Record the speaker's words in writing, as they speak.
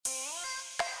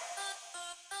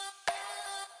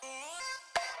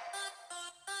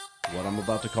What I'm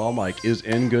about to call Mike is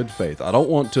in good faith. I don't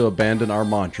want to abandon our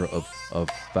mantra of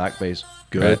fact-based,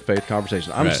 good faith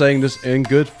conversation. I'm saying this in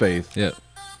good faith. Yep.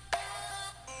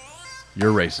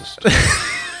 You're racist.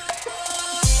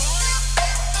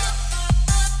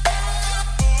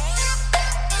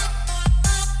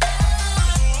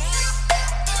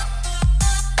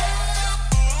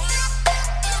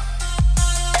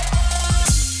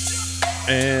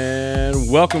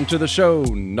 And welcome to the show,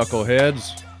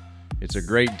 knuckleheads. It's a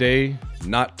great day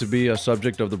not to be a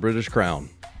subject of the British Crown.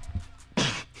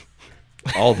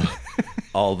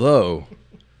 Although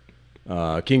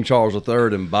King Charles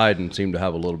III and Biden seem to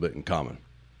have a little bit in common.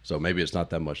 So maybe it's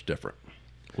not that much different.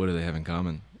 What do they have in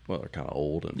common? Well, they're kind of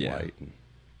old and white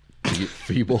and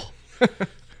feeble.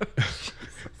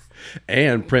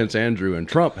 And Prince Andrew and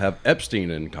Trump have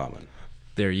Epstein in common.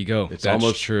 There you go. It's That's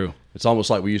almost true. It's almost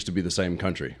like we used to be the same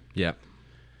country. Yeah.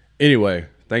 Anyway,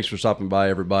 thanks for stopping by,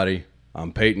 everybody.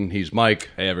 I'm Peyton. He's Mike.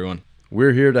 Hey, everyone.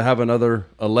 We're here to have another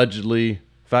allegedly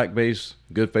fact-based,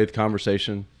 good faith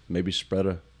conversation. Maybe spread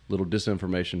a little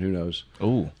disinformation. Who knows?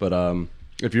 Oh. But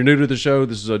if you're new to the show,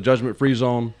 this is a judgment-free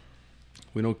zone.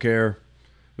 We don't care.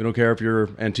 We don't care if you're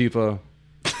Antifa,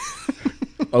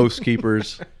 Oath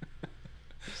Keepers.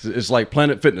 It's like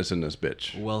Planet Fitness in this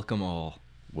bitch. Welcome all.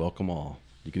 Welcome all.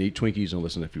 You can eat Twinkies and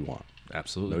listen if you want.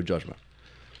 Absolutely. No judgment.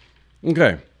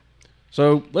 Okay.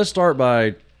 So let's start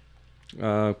by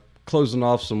closing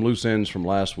off some loose ends from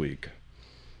last week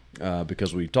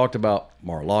because we talked about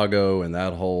Mar-a-Lago and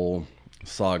that whole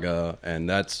saga, and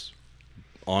that's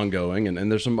ongoing. And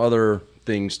there's some other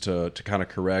things to kind of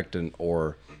correct and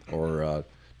or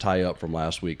tie up from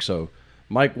last week. So,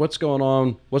 Mike, what's going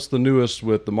on? What's the newest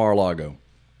with the Mar-a-Lago?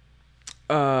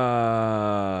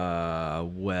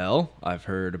 Well, I've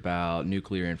heard about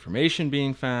nuclear information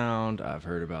being found. I've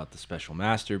heard about the special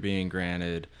master being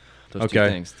granted. Those two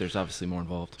things. There's obviously more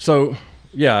involved. So,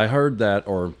 yeah, I heard that,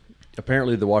 or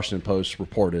apparently the Washington Post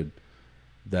reported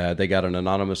that they got an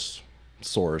anonymous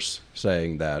source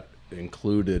saying that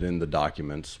included in the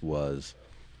documents was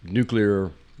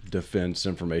nuclear defense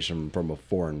information from a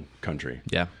foreign country.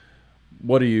 Yeah.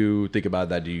 What do you think about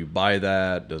that? Do you buy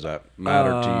that? Does that matter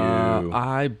to you?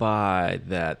 I buy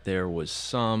that there was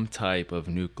some type of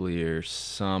nuclear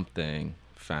something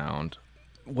found,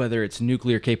 whether it's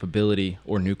nuclear capability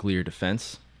or nuclear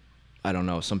defense. I don't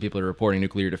know. Some people are reporting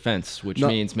nuclear defense, which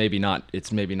means maybe not.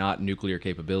 It's maybe not nuclear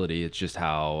capability. It's just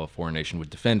how a foreign nation would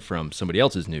defend from somebody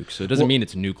else's nuke. So it doesn't mean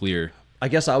it's nuclear. I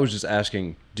guess I was just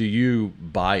asking, do you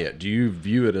buy it? Do you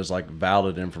view it as like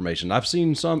valid information? I've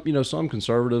seen some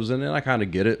conservatives, and I kind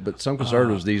of get it, but some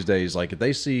conservatives these days, like if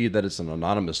they see that it's an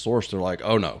anonymous source, they're like,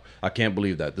 oh no, I can't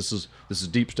believe that. This is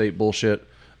deep state bullshit.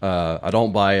 I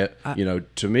don't buy it.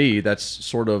 To me, that's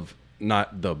sort of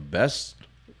not the best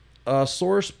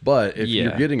source, but if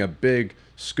you're getting a big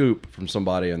scoop from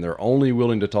somebody and they're only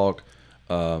willing to talk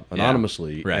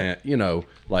anonymously, and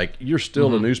like you're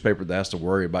still a newspaper that has to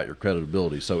worry about your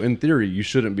credibility. So in theory, you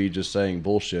shouldn't be just saying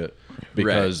bullshit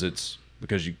because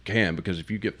because if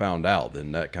you get found out,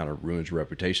 then that kind of ruins your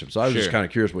reputation. So I was just kind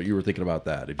of curious what you were thinking about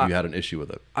that, if you had an issue with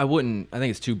it. I wouldn't. I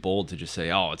think it's too bold to just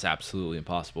say, oh, it's absolutely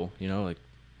impossible. Like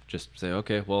just say,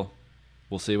 okay, well,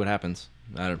 we'll see what happens.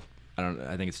 I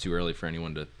think it's too early for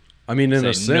anyone to. I mean, in say,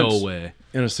 a sense, no way.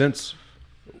 In a sense,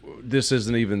 this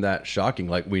isn't even that shocking.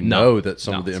 Like we know that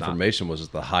some of the information was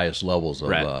at the highest levels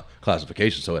of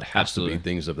classification, so it has to be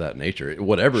things of that nature.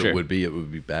 Whatever it would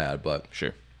be bad. But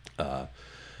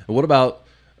what about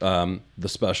the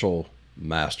special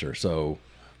master? So,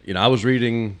 I was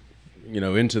reading,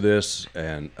 into this,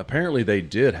 and apparently they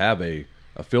did have a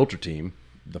filter team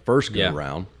the first go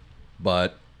around,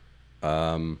 but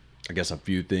I guess a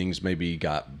few things maybe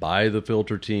got by the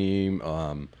filter team.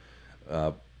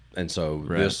 And so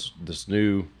this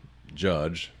new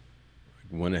judge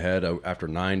went ahead after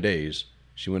 9 days.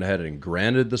 She went ahead and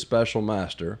granted the special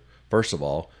master. First of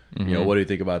all, what do you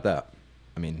think about that?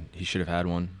 I mean, he should have had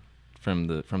one from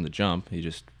the jump. He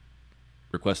just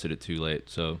requested it too late.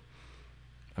 So,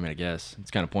 I mean, I guess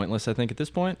it's kind of pointless. I think at this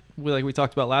point, like we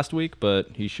talked about last week,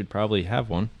 but he should probably have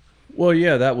one. Well,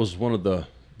 yeah, that was one of the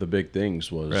big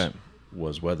things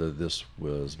was whether this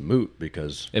was moot,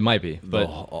 because it might be,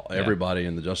 but everybody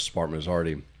in the Justice Department has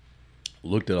already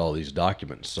looked at all these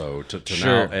documents. So to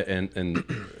now, and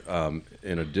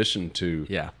in addition to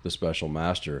the special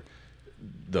master,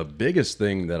 the biggest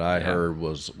thing that I heard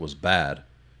was bad.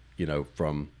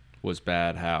 Was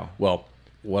bad how? Well,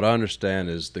 what I understand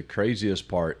is the craziest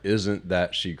part isn't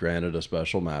that she granted a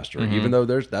special master, even though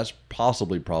that's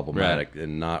possibly problematic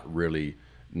and not really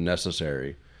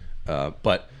necessary.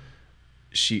 But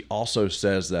she also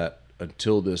says that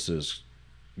until this is,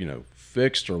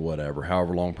 fixed or whatever,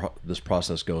 however long this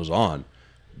process goes on,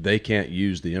 they can't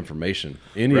use the information,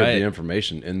 any of the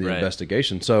information in the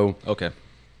investigation. So,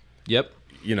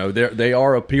 they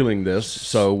are appealing this.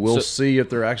 So we'll see if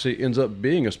there actually ends up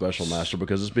being a special master,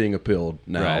 because it's being appealed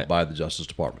now by the Justice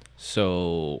Department.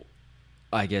 So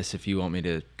I guess if you want me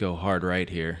to go hard right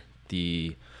here,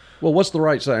 what's the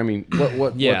right side? I mean,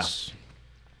 what's...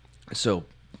 So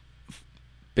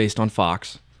based on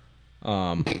Fox,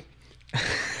 and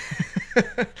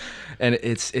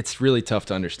it's really tough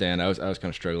to understand. I was kind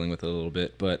of struggling with it a little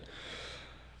bit, but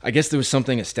I guess there was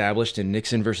something established in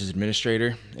Nixon versus Administrator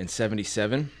in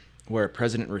 1977 where a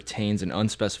president retains an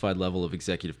unspecified level of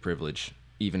executive privilege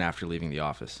even after leaving the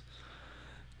office.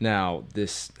 Now,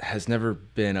 this has never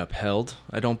been upheld,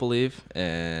 I don't believe,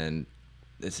 and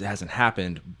this hasn't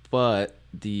happened, but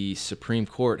the Supreme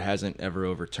Court hasn't ever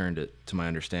overturned it, to my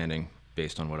understanding,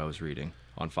 based on what I was reading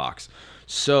on Fox.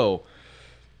 So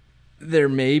there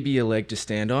may be a leg to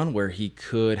stand on where he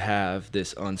could have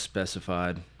this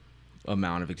unspecified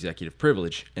amount of executive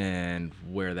privilege, and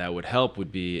where that would help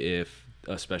would be if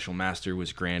a special master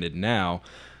was granted now.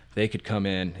 They could come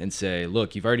in and say,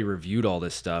 look, you've already reviewed all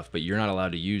this stuff, but you're not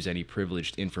allowed to use any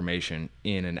privileged information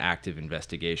in an active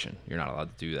investigation. You're not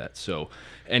allowed to do that. So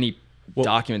any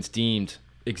documents deemed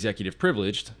executive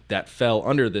privileged that fell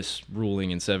under this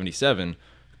ruling in 1977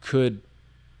 could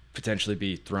potentially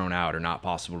be thrown out or not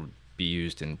possible to be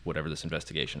used in whatever this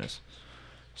investigation is.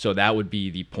 So that would be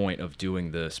the point of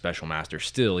doing the special master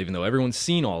still. Even though everyone's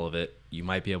seen all of it, you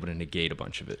might be able to negate a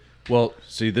bunch of it. Well,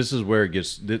 see, this is where it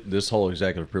gets, this whole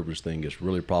executive privilege thing gets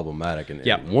really problematic.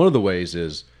 And one of the ways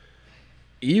is,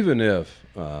 even if,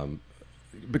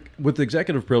 with the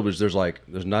executive privilege, there's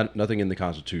nothing in the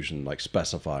Constitution like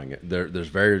specifying it. There's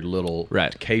very little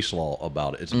case law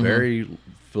about it. It's very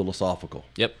philosophical.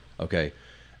 Yep. Okay.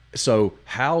 So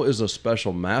how is a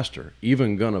special master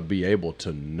even going to be able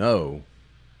to know?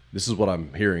 This is what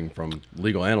I'm hearing from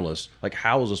legal analysts. Like,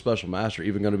 how is a special master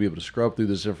even going to be able to scrub through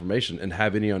this information and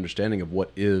have any understanding of what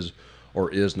is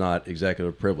or is not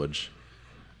executive privilege?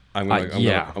 I'm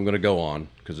going to go on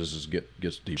because this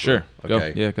gets deeper. Sure.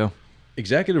 Okay. Go.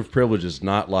 Executive privilege is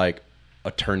not like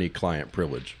attorney-client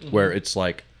privilege, where it's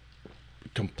like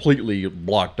completely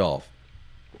blocked off,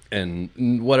 and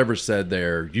whatever's said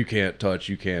there, you can't touch,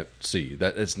 you can't see.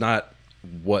 That it's not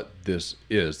what this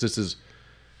is. This is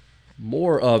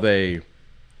more of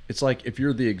it's like if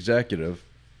you're the executive,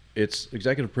 it's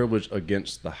executive privilege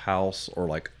against the House or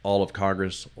like all of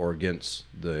Congress, or against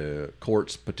the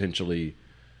courts potentially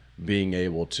being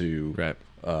able to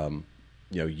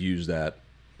use that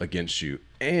against you.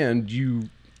 And you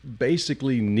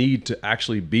basically need to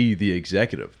actually be the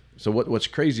executive. So what's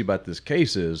crazy about this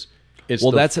case is it's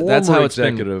that's how it's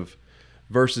executive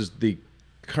versus the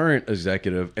current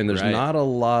executive, and there's not a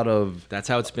lot of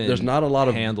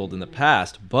handled in the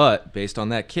past. But based on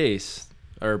that case,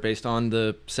 or based on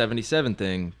the 1977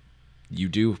 thing, you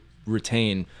do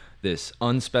retain this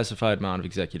unspecified amount of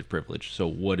executive privilege. So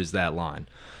what is that line?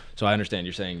 So I understand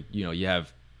you're saying, you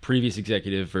have previous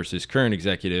executive versus current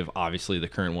executive. Obviously the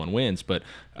current one wins, but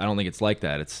I don't think it's like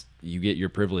that. It's you get your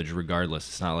privilege regardless.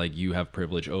 It's not like you have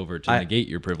privilege over to negate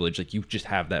your privilege. Like, you just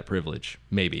have that privilege,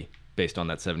 maybe, based on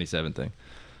that 1977 thing.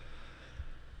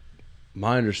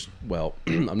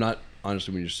 I'm not,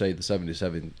 honestly, when you say the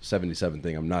 77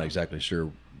 thing, I'm not exactly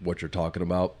sure what you're talking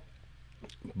about.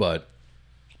 But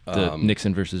the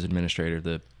Nixon versus Administrator,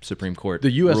 the Supreme Court the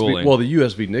US ruling. The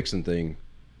US v. Nixon thing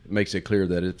makes it clear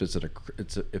that if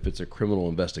it's a criminal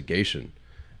investigation,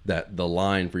 that the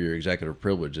line for your executive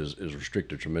privilege is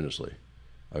restricted tremendously.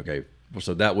 Okay,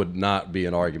 so that would not be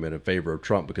an argument in favor of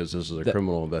Trump, because this is a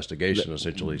criminal investigation,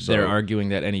 essentially. So they're arguing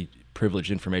that any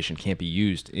privileged information can't be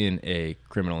used in a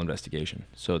criminal investigation.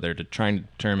 So they're trying to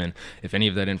determine if any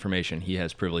of that information he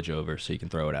has privilege over, so he can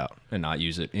throw it out and not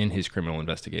use it in his criminal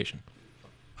investigation.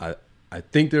 I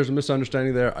think there's a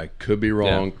misunderstanding there. I could be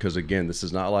wrong, because again, this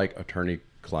is not like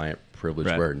attorney-client privilege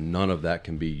where none of that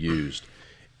can be used.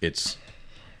 It's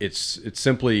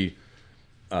simply,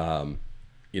 what's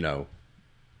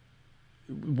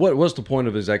the point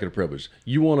of executive privilege?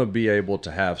 You want to be able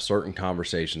to have certain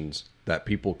conversations that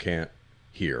people can't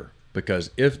hear,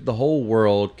 because if the whole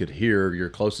world could hear your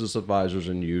closest advisors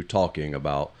and you talking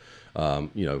about,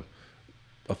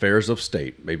 affairs of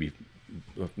state, maybe,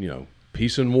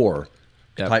 peace and war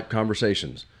type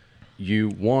conversations, you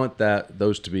want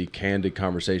those to be candid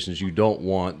conversations. You don't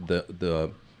want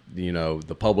the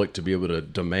public to be able to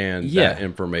demand that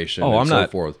information so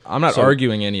forth. I'm not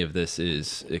arguing any of this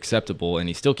is acceptable, and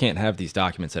he still can't have these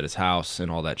documents at his house and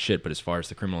all that shit. But as far as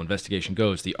the criminal investigation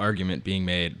goes, the argument being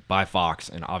made by Fox,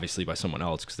 and obviously by someone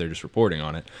else because they're just reporting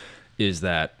on it, is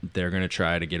that they're going to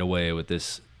try to get away with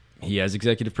this. He has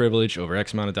executive privilege over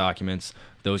X amount of documents.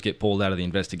 Those get pulled out of the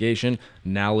investigation.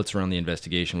 Now let's run the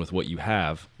investigation with what you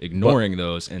have, ignoring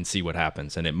those, and see what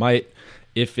happens. And it might,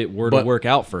 if it were to work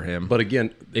out for him, but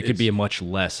again, it could be a much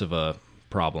less of a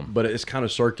problem. But it's kind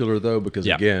of circular, though, because,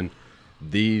 again,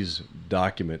 these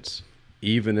documents,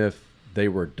 even if they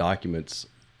were documents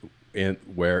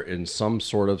where in some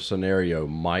sort of scenario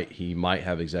he might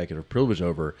have executive privilege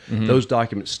over, those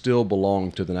documents still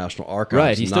belong to the National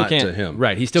Archives, not to him.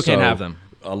 Right, he still can't have them.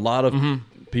 A lot of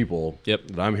people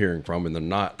that I'm hearing from, and they're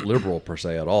not liberal per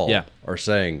se at all, are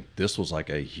saying this was like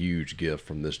a huge gift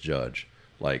from this judge.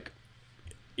 Like,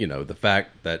 you know, the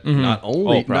fact that not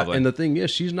only, and the thing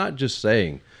is, she's not just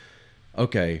saying,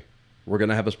 okay, we're going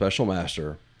to have a special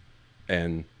master,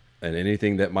 and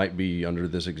anything that might be under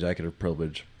this executive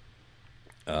privilege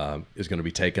is going to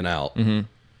be taken out,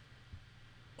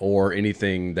 or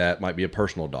anything that might be a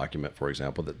personal document, for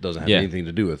example, that doesn't have anything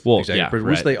to do with executive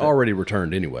privilege, which they already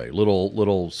returned anyway.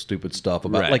 Little stupid stuff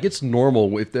about like it's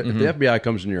normal if the FBI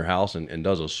comes into your house and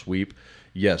does a sweep.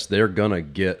 Yes, they're going to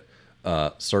get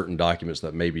certain documents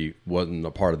that maybe wasn't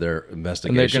a part of their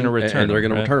investigation, and they're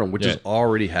going to return them, which has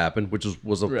already happened, which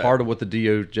was a part of what the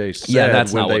DOJ said. Yeah,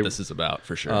 that's not what this is about,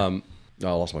 for sure. I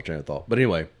lost my train of thought, but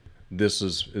anyway, this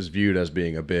is viewed as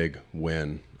being a big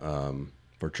win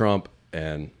for Trump,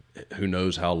 and who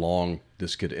knows how long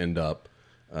this could end up,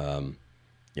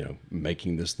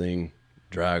 making this thing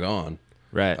drag on.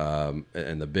 Right.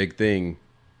 And the big thing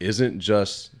isn't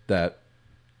just that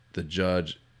the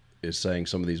judge is saying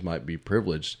some of these might be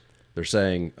privileged. They're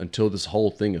saying until this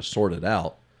whole thing is sorted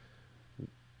out,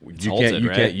 you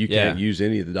can't use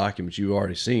any of the documents you've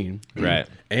already seen. Right.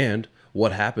 And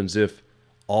what happens if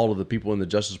all of the people in the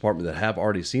Justice Department that have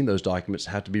already seen those documents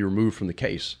have to be removed from the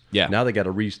case? Yeah. Now they got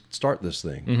to restart this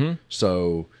thing.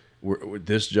 So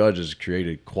this judge has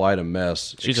created quite a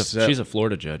mess. She's a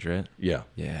Florida judge, right? Yeah.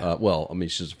 Yeah.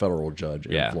 She's a federal judge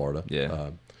in Florida. Yeah.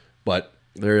 But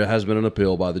there has been an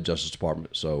appeal by the Justice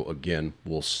Department. So again,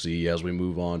 we'll see as we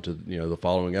move on to the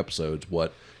following episodes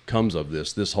what comes of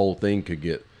this. This whole thing could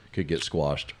get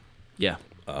squashed. Yeah.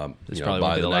 This probably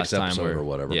by the next episode or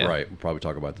whatever. Yeah. Right. We'll probably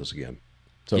talk about this again.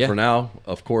 So for now,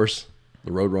 of course,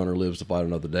 the Roadrunner lives to fight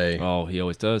another day. Oh, he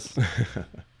always does.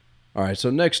 All right. So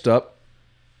next up,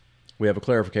 we have a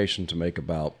clarification to make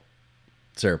about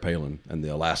Sarah Palin and the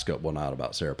Alaska. Well, not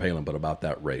about Sarah Palin, but about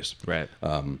that race. Right.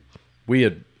 We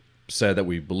had said that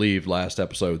we believed last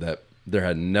episode that there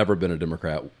had never been a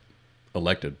Democrat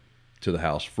elected to the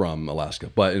House from Alaska.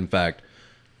 But in fact,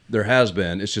 there has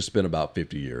been. It's just been about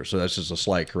 50 years. So that's just a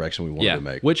slight correction we wanted to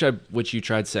make. Which you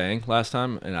tried saying last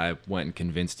time, and I went and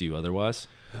convinced you otherwise.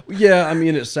 Yeah, I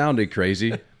mean, it sounded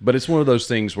crazy, but it's one of those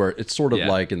things where it's sort of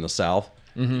like in the South,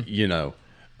 there's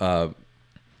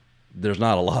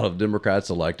not a lot of Democrats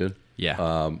elected.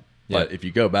 Yeah. But if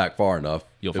you go back far enough,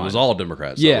 it was all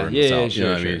Democrats. Yeah, in the South, sure, you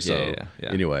know what I mean? So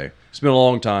anyway, it's been a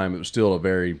long time. It was still a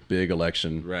very big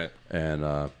election. Right.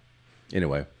 And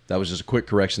anyway, that was just a quick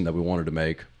correction that we wanted to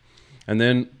make. And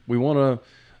then we want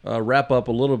to wrap up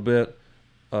a little bit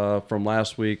from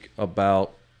last week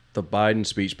about the Biden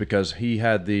speech, because he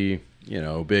had the,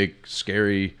 big,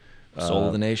 scary Soul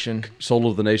of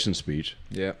the Nation speech.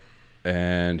 Yeah.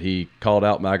 And he called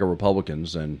out MAGA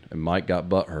Republicans, and Mike got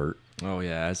butthurt. Oh,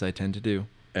 yeah, as I tend to do.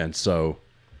 And so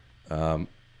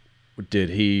did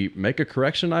he make a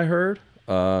correction, I heard?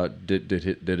 Did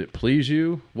it please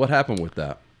you? What happened with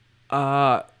that?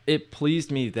 It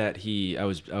pleased me that I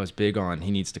was big on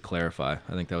he needs to clarify.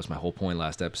 I think that was my whole point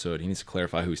last episode. He needs to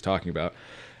clarify who he's talking about.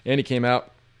 And he came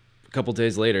out a couple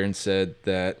days later and said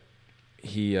that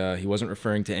he wasn't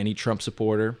referring to any Trump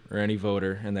supporter or any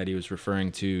voter, and that he was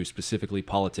referring to specifically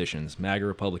politicians, MAGA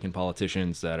Republican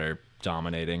politicians that are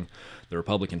dominating the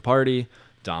Republican Party,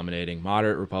 dominating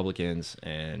moderate Republicans,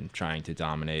 and trying to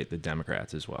dominate the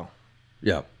Democrats as well.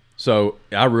 Yeah. So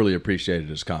I really appreciated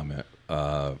his comment.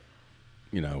 The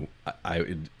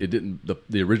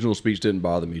original speech didn't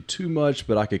bother me too much,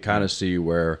 but I could kind of see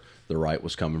where the right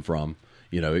was coming from.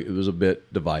 It was a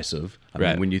bit divisive. I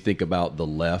mean, when you think about the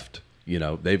left,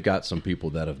 they've got some people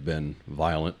that have been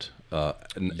violent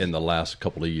in the last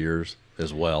couple of years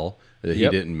as well that he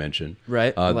didn't mention.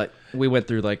 Right. Like we went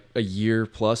through like a year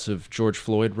plus of George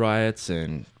Floyd riots,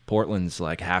 and Portland's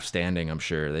like half standing, I'm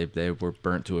sure. They were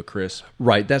burnt to a crisp.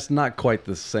 Right. That's not quite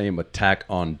the same attack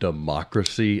on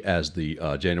democracy as the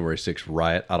January 6th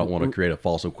riot. I don't want to create a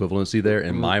false equivalency there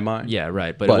in my mind. Yeah,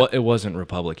 right. But it wasn't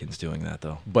Republicans doing that,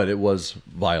 though. But it was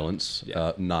violence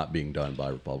not being done by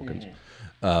Republicans.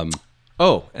 And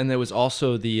there was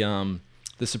also the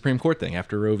Supreme Court thing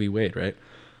after Roe v. Wade, right?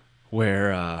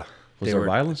 Where Was there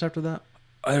violence after that?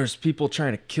 There's people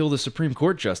trying to kill the Supreme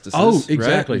Court justices. Oh,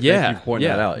 exactly. Right? Yeah. Thank you for pointing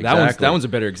that out. Exactly. That one's a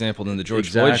better example than the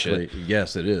George Floyd shit.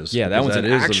 Yes, it is. Yeah, that one's an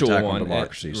actual attack one. on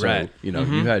democracy. Right. So,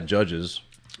 you had judges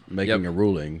making a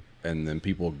ruling and then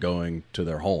people going to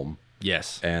their home.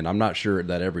 Yes. And I'm not sure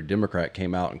that every Democrat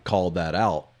came out and called that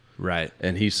out. Right.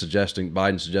 And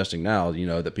Biden's suggesting now,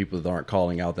 that people that aren't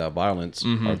calling out that violence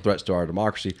are threats to our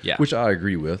democracy, which I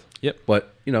agree with. Yep.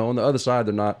 But, on the other side,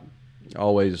 they're not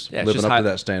always living up to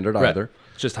that standard either.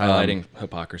 It's just highlighting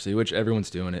hypocrisy, which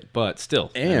everyone's doing it, but still.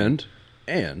 And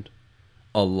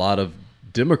a lot of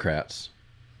Democrats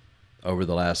over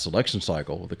the last election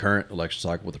cycle, the current election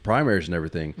cycle with the primaries and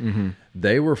everything,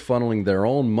 they were funneling their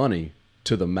own money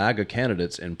to the MAGA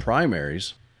candidates in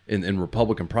primaries. In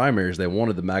Republican primaries, they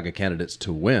wanted the MAGA candidates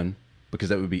to win because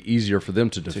that would be easier for them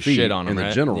to defeat shit on them, in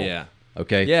the general. Yeah.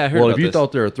 Okay. Yeah. I heard well, about if you this.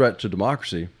 thought they're a threat to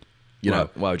democracy, why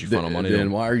would you funnel money to then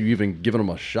them? why are you even giving them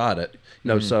a shot at?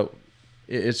 So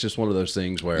it's just one of those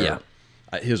things where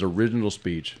his original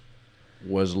speech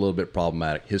was a little bit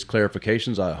problematic. His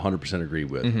clarifications, I 100% agree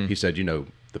with. He said,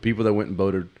 the people that went and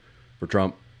voted for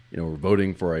Trump, were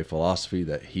voting for a philosophy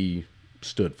that he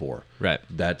stood for. Right.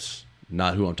 That's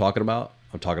not who I'm talking about.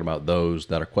 I'm talking about those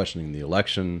that are questioning the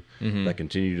election, that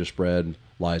continue to spread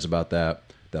lies about that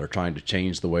are trying to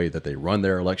change the way that they run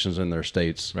their elections in their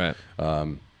states, right?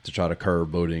 To try to curb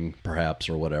voting, perhaps,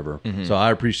 or whatever. So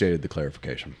I appreciated the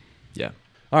clarification. Yeah.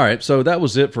 All right, so that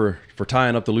was it for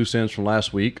tying up the loose ends from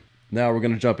last week. Now we're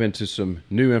going to jump into some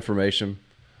new information,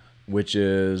 which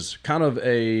is kind of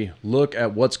a look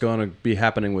at what's going to be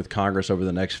happening with Congress over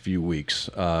the next few weeks.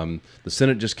 The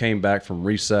Senate just came back from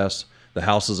recess. The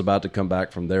House is about to come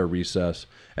back from their recess.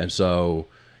 And so,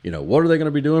 what are they going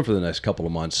to be doing for the next couple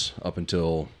of months up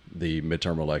until the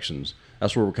midterm elections?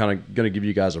 That's where we're kind of going to give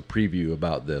you guys a preview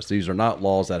about this. These are not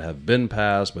laws that have been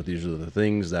passed, but these are the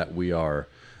things that we are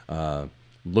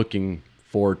looking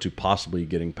forward to possibly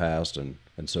getting passed and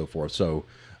so forth. So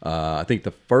I think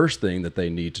the first thing that they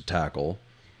need to tackle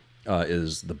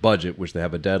is the budget, which they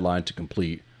have a deadline to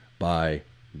complete by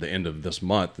the end of this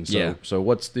month. And so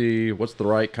what's the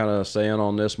right kind of saying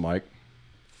on this, Mike?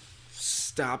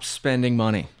 Stop spending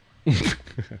money.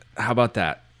 How about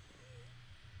that?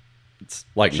 It's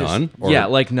like just, none? Or? Yeah,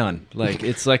 like none. Like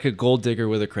it's like a gold digger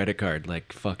with a credit card.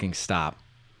 Like fucking stop.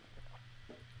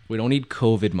 We don't need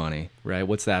COVID money, right?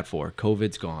 What's that for?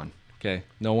 COVID's gone. Okay,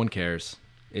 no one cares.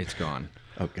 It's gone.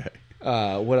 Okay.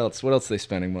 What else? What else are they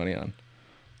spending money on?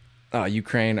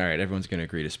 Ukraine. All right, everyone's going to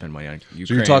agree to spend money on Ukraine.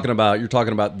 So you're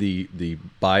talking about the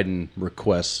Biden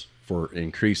requests for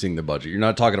increasing the budget. You're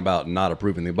not talking about not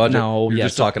approving the budget. No, you're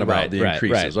just talking about the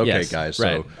increases. Okay, yes, guys.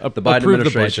 Right. So the Biden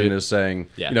administration is saying,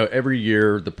 every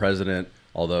year the president,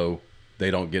 although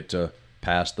they don't get to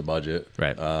pass the budget,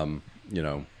 right?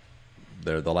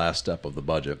 They're the last step of the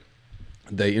budget.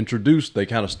 They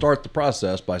kind of start the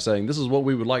process by saying, this is what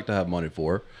we would like to have money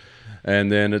for. And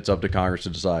then it's up to Congress to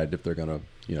decide if they're going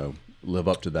to, live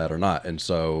up to that or not. And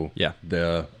so,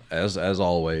 as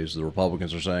always, the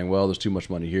Republicans are saying, well, there's too much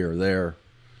money here or there.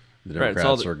 The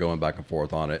Democrats are going back and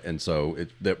forth on it. And so,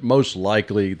 most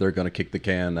likely they're going to kick the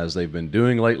can as they've been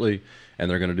doing lately, and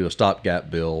they're going to do a stopgap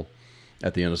bill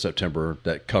at the end of September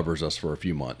that covers us for a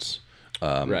few months.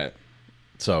 Right.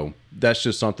 So that's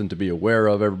just something to be aware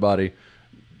of, everybody.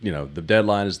 The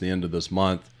deadline is the end of this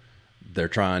month. They're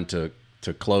trying to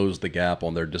close the gap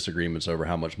on their disagreements over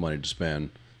how much money to spend.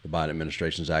 The Biden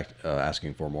administration is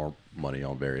asking for more money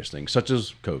on various things, such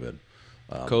as COVID.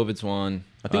 COVID's one.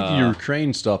 I think the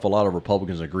Ukraine stuff, a lot of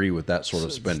Republicans agree with that sort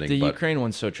of spending. The Ukraine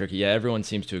one's so tricky. Yeah, everyone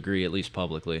seems to agree, at least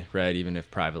publicly, right? Even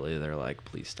if privately they're like,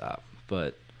 please stop.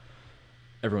 But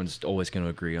everyone's always going to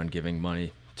agree on giving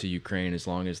money to Ukraine as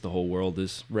long as the whole world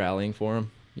is rallying for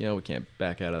them. We can't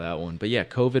back out of that one. But yeah,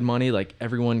 COVID money, like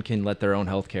everyone can let their own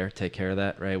health care take care of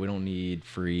that, right? We don't need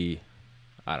free,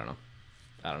 I don't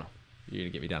know. You're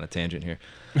going to get me down a tangent here.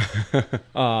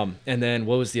 And then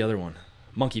what was the other one?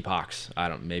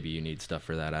 Monkeypox. Maybe you need stuff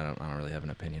for that. I don't really have an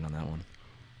opinion on that one.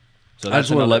 So I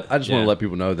just want to let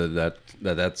people know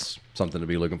that's something to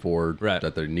be looking forward,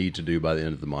 that they need to do by the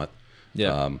end of the month.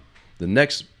 Yeah. The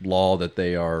next law that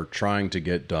they are trying to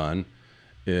get done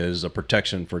is a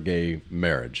protection for gay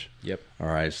marriage. Yep. All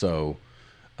right. So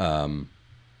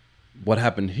what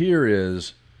happened here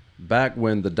is, back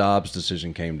when the Dobbs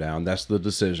decision came down, that's the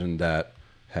decision that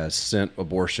has sent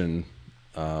abortion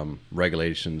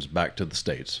regulations back to the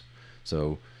states.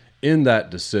 So in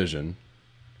that decision,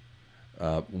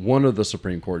 one of the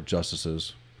Supreme Court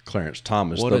justices, Clarence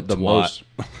Thomas, the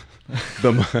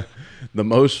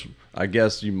most, I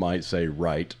guess you might say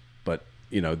right, but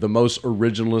the most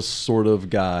originalist sort of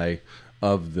guy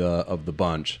of the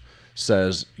bunch,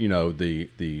 says,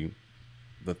 the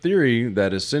theory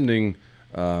that is sending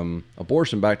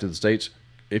abortion back to the states,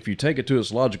 if you take it to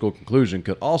its logical conclusion,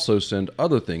 could also send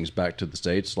other things back to the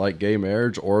states, like gay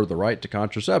marriage or the right to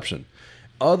contraception.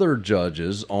 Other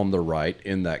judges on the right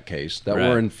in that case that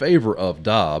were in favor of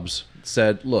Dobbs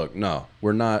said, look, no,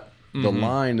 we're not. The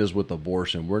line is with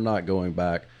abortion. We're not going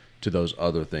back to those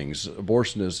other things.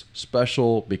 Abortion is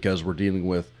special because we're dealing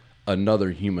with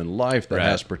another human life that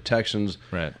has protections.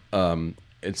 Right. And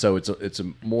so it's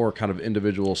a more kind of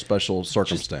individual, special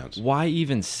circumstance. Just why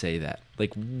even say that?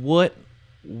 Like, what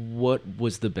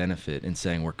was the benefit in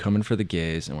saying we're coming for the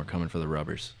gays and we're coming for the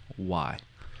rubbers? Why?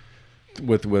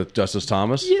 With Justice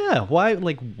Thomas? Yeah. Why?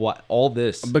 Like, what? All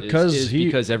this because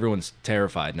because everyone's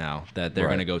terrified now that they're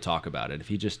going to go talk about it. If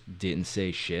he just didn't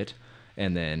say shit,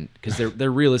 and then because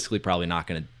they're realistically probably not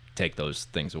going to take those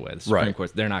things away. The Supreme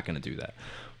Court, they're not going to do that.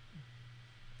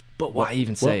 But why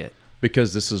even say it?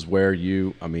 Because this is where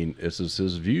this is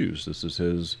his views. This is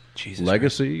his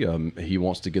legacy. He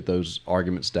wants to get those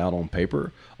arguments down on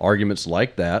paper. Arguments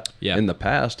like that in the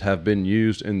past have been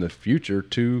used in the future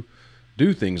to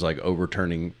do things like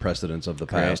overturning precedents of the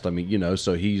past. I mean,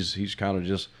 so he's kind of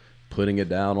just putting it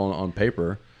down on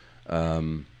paper.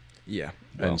 Well,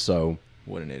 and so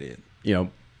what an idiot.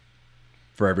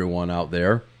 For everyone out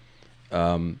there,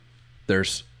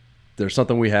 there's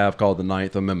something we have called the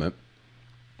Ninth Amendment.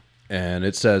 And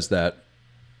it says that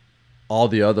all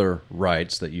the other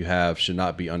rights that you have should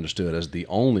not be understood as the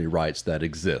only rights that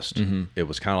exist. It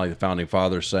was kind of like the Founding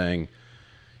Fathers saying,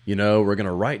 we're going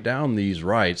to write down these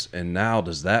rights, and now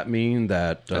does that mean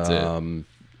that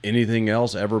anything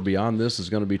else ever beyond this is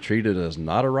going to be treated as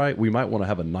not a right? We might want to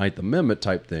have a Ninth Amendment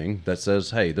type thing that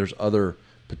says, hey, there's other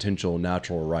potential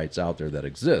natural rights out there that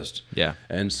exist. Yeah.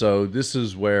 And so this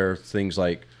is where things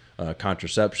like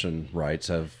contraception rights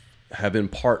have in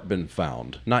part been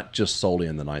found, not just solely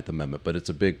in the Ninth Amendment, but it's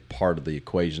a big part of the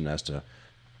equation as to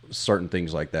certain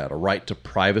things like that. A right to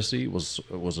privacy was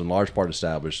in large part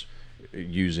established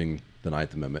using the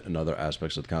Ninth Amendment and other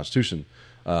aspects of the Constitution.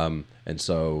 And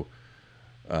so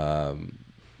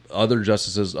other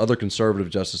justices, other conservative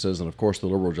justices, and of course the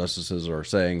liberal justices are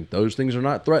saying those things are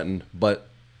not threatened, but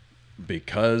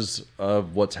because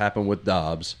of what's happened with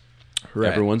Dobbs,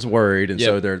 everyone's worried, and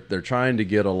so they're trying to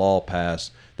get a law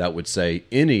passed that would say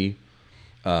any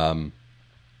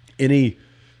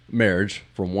marriage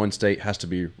from one state has to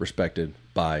be respected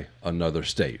by another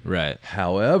state. Right.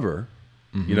 However,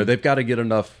 they've got to get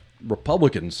enough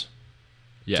Republicans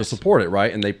to support it,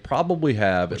 right? And they probably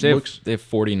have. They have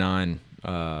 49.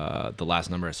 The last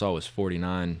number I saw was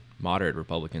 49 moderate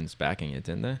Republicans backing it,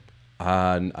 didn't they?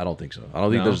 I don't think so. I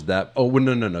don't think there's that. Oh,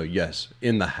 no. Yes.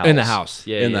 In the House. In the House.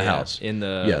 Yeah. In the House.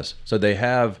 Yes. So they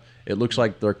have, it looks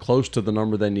like they're close to the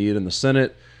number they need in the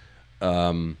Senate.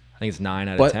 I think it's 9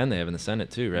 out of 10 they have in the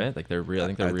Senate too, right? Like they're really, I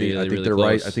think they're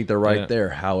close. I think they're right there.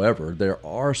 However, there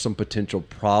are some potential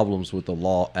problems with the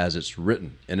law as it's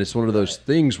written. And it's one of those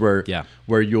things where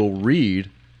you'll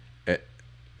read,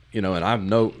 and I'm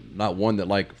not one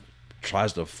that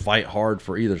tries to fight hard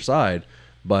for either side,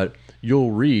 but you'll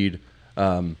read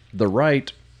the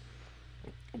right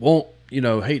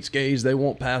hates gays, they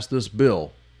won't pass this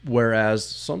bill. Whereas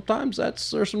sometimes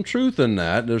there's some truth in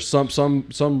that. There's some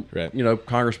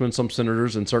congressmen, some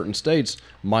senators in certain states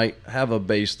might have a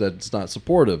base that's not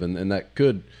supportive, and that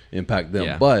could impact them.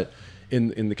 Yeah. But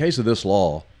in the case of this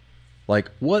law,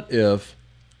 what if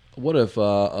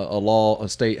a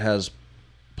state has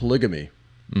polygamy?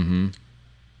 Mm-hmm.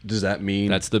 Does that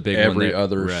mean that's the big every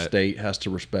other state has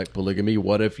to respect polygamy?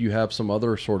 What if you have some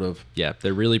other sort of... Yeah,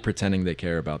 they're really pretending they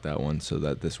care about that one so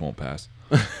that this won't pass.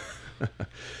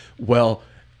 Well,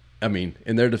 in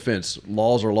their defense,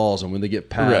 laws are laws, and when they get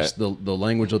passed, the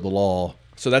language of the law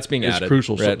is added.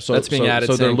 Crucial. Right. That's being added.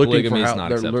 So they're looking for how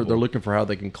they're looking for how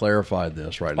they can clarify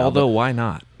this right now. Although, why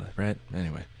not? Right.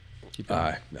 Anyway,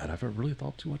 I haven't really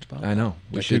thought too much about it. I know.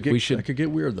 We should. That could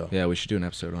get weird though. Yeah, we should do an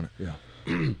episode on it.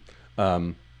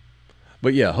 Yeah.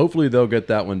 But yeah, hopefully they'll get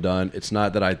that one done. It's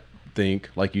not that I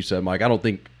think, like you said, Mike, I don't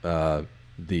think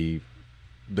the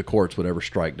courts would ever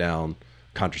strike down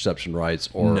contraception rights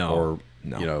or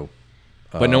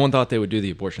but no one thought they would do the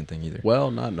abortion thing either.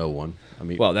 Well, not no one.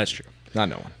 Well, that's true. Not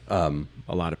no one.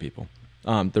 A lot of people.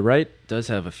 The right does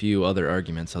have a few other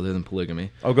arguments other than polygamy.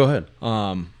 Oh, go ahead.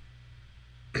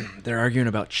 They're arguing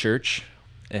about church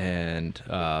and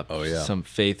some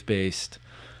faith-based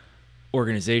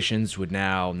organizations would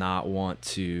now not want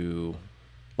to...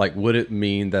 would it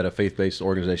mean that a faith-based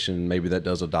organization, maybe that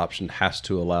does adoption, has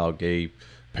to allow gay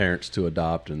parents to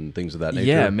adopt and things of that nature?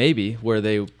 Yeah, maybe, where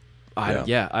they I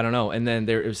don't know. And then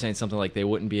it was saying something like they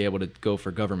wouldn't be able to go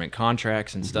for government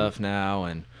contracts and stuff now.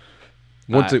 And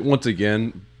once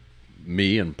again,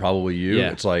 me and probably you,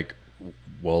 it's like,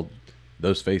 well,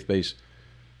 those faith-based,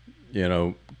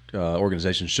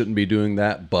 organizations shouldn't be doing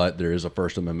that, but there is a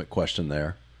First Amendment question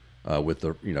there with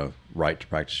the right to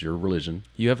practice your religion.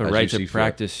 You have a right to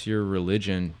practice your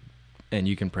religion, and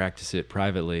you can practice it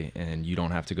privately, and you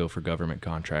don't have to go for government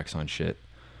contracts on shit.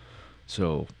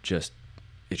 So just,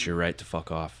 it's your right to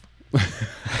fuck off.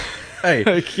 Hey,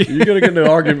 you're gonna get into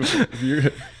arguments.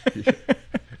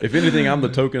 If anything, I'm the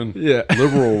token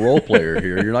liberal role player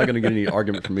here. You're not going to get any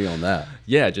argument from me on that.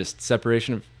 Yeah, just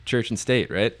separation of church and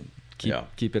state, right?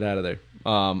 Keep it out of there.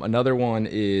 Another one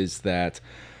is that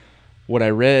what I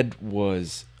read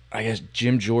was, I guess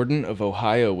Jim Jordan of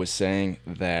Ohio was saying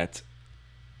that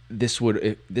this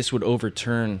would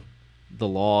overturn the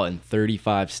law in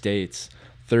 35 states,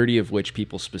 30 of which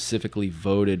people specifically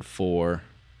voted for,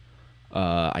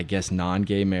 I guess,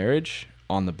 non-gay marriage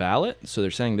on the ballot. So they're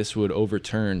saying this would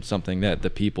overturn something that the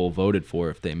people voted for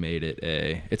if they made it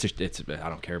I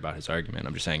don't care about his argument.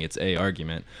 I'm just saying it's a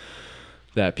argument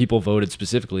that people voted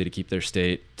specifically to keep their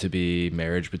state to be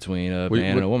marriage between a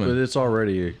man and a woman. But it's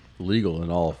already legal in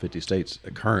all 50 states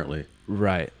currently.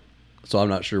 Right. So I'm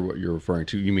not sure what you're referring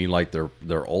to. You mean like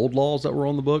their old laws that were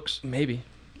on the books? Maybe.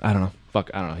 I don't know.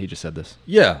 Fuck, I don't know. He just said this.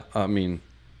 Yeah, I mean,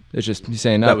 it's just he's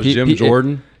saying that was Jim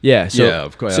Jordan. So,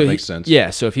 of course, that makes sense. Yeah,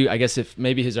 so if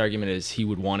maybe his argument is he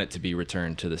would want it to be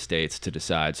returned to the states to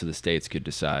decide, so the states could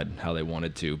decide how they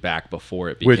wanted to back before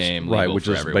it became legal which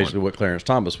for is everyone. Basically what Clarence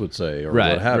Thomas would say, or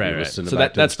what have you. So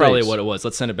that's probably what it was.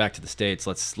 Let's send it back to the states.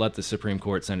 Let's let the Supreme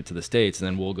Court send it to the states, and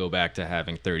then we'll go back to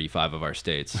having 35 of our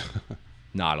states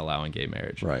not allowing gay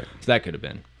marriage. Right. So that could have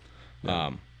been.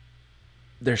 Yeah.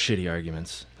 They're shitty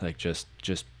arguments. Like just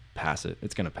pass it.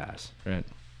 It's gonna pass, right?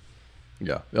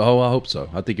 Yeah. Oh, I hope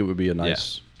so. I think it would be a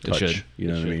nice touch. It should. You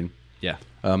know what I mean? Yeah.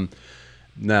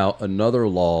 Now, another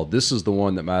law, this is the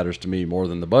one that matters to me more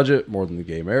than the budget, more than the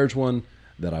gay marriage one,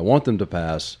 that I want them to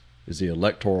pass, is the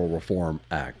Electoral Reform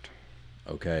Act.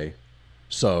 Okay?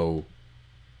 So,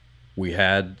 we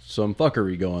had some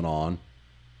fuckery going on,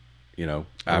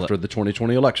 after the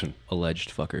 2020 election. Alleged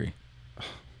fuckery. Oh,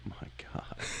 my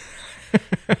God.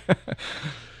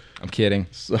 I'm kidding.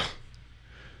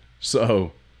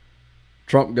 So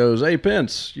Trump goes, "Hey,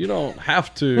 Pence, you don't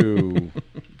have to,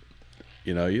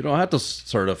 you don't have to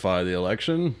certify the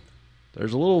election.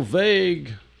 There's a little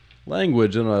vague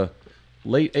language in a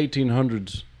late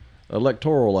 1800s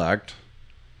electoral act.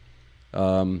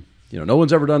 No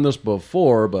one's ever done this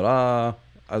before, but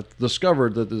I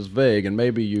discovered that this is vague, and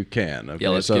maybe you can." Okay? Yeah,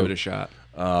 let's give it a shot.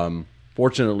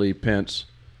 Fortunately, Pence,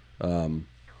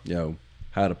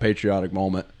 had a patriotic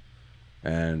moment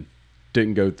and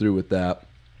didn't go through with that.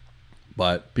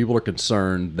 But people are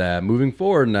concerned that moving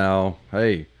forward now,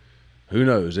 hey, who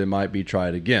knows? It might be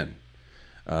tried again.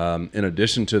 In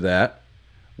addition to that,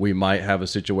 we might have a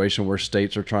situation where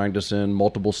states are trying to send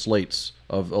multiple slates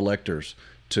of electors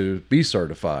to be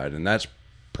certified, and that's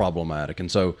problematic. And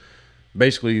so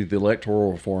basically the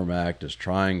Electoral Reform Act is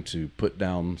trying to put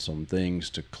down some things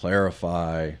to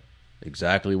clarify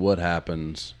exactly what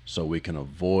happens so we can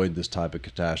avoid this type of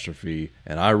catastrophe.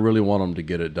 And I really want them to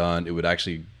get it done. It would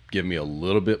actually give me a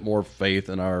little bit more faith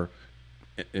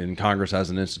in Congress as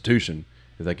an institution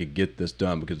if they could get this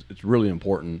done, because it's really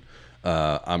important.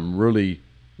 I'm really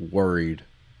worried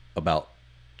about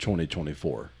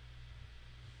 2024.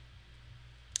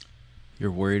 You're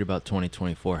worried about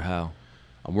 2024? How?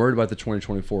 I'm worried about the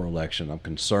 2024 election. I'm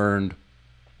concerned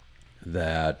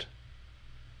that,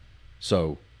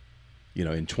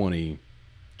 in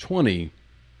 2020,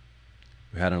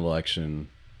 we had an election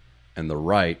and the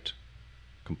right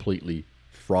completely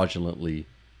fraudulently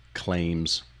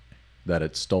claims that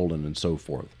it's stolen and so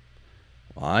forth.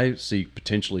 I see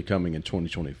potentially coming in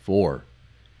 2024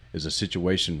 is a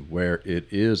situation where it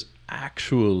is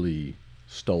actually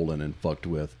stolen and fucked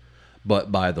with,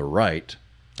 but by the right.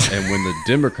 And when the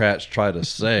Democrats try to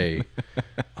say,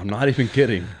 I'm not even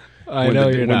kidding. When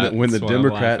the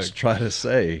Democrats try to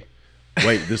say,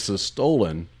 wait, this is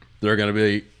stolen, they're going to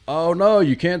be, oh no,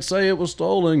 you can't say it was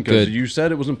stolen because you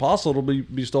said it was impossible to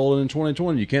be stolen in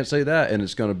 2020. You can't say that. And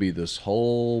it's going to be this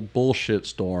whole bullshit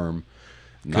storm,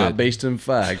 not based in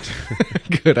fact.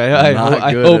 Good. I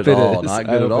hope it is. Not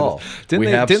good at all.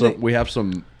 We have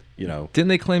some. Didn't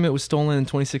they claim it was stolen in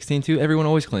 2016 too? Everyone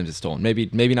always claims it's stolen.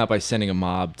 Maybe not by sending a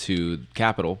mob to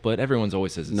Capitol, but everyone's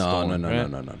always says it's stolen.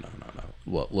 No.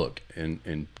 Well, look,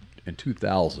 in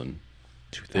 2000,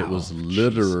 it was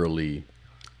literally,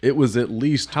 it was at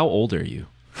least. How old are you?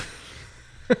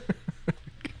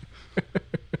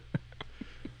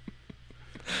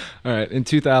 All right. In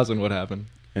 2000, what happened?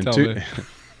 Tell me.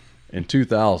 In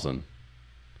 2000,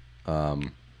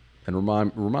 and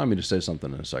remind me to say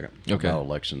something in a second about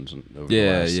elections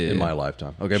in my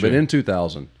lifetime. Okay, sure. But in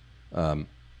 2000,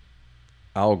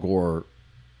 Al Gore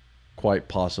quite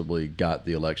possibly got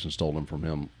the election stolen from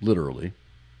him, literally.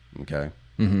 Okay.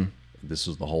 Mm-hmm. This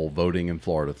is the whole voting in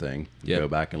Florida thing. Go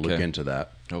back and look into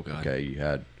that. Oh God. Okay, you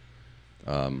had,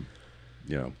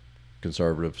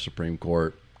 conservative Supreme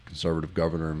Court, conservative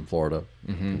governor in Florida,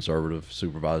 conservative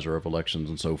supervisor of elections,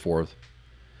 and so forth,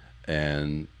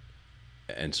 and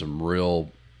some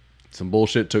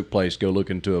bullshit took place. Go look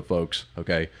into it, folks.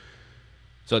 Okay.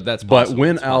 So that's possible. But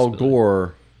when Al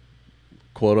Gore,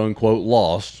 quote unquote,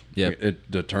 lost, it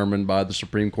determined by the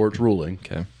Supreme Court's ruling.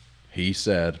 Okay. He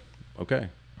said, "Okay,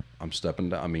 I'm stepping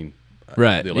down." I mean,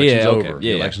 right? The election's over.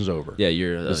 Yeah, the election's over. Yeah,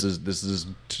 you're. This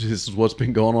is what's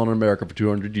been going on in America for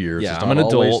 200 years. Yeah, I'm an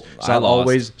adult.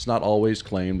 It's not always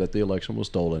claimed that the election was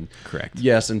stolen. Correct.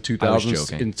 Yes, in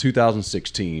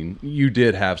 2016, you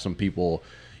did have some people,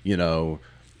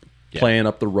 playing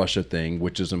up the Russia thing,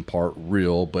 which is in part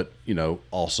real, but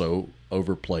also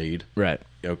overplayed. Right.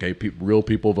 Okay, real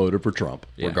people voted for Trump,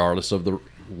 regardless of the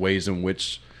ways in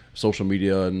which social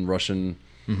media and Russian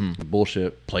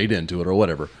bullshit played into it or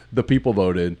whatever. The people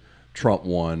voted. Trump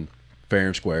won fair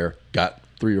and square. Got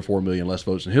 3 or 4 million less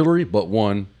votes than Hillary, but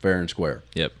won fair and square.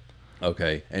 Yep.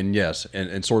 Okay, and yes,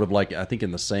 and sort of like I think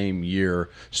in the same year,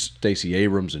 Stacey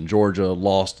Abrams in Georgia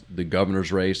lost the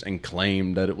governor's race and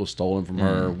claimed that it was stolen from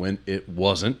her when it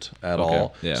wasn't at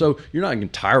all. Yeah. So you're not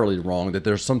entirely wrong that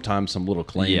there's sometimes some little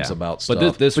claims about stuff.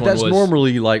 But this but that's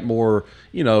normally like more,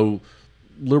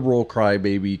 liberal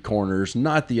crybaby corners,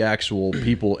 not the actual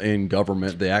people in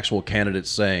government, the actual candidates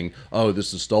saying, "Oh,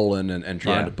 this is stolen," and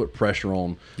trying to put pressure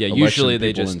on. Yeah, usually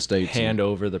they just hand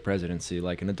over the presidency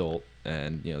like an adult,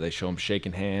 and they show them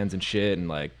shaking hands and shit, and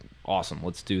like, awesome,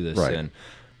 let's do this. Right. And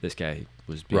this guy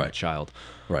was being a child.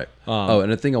 Right.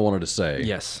 And the thing I wanted to say.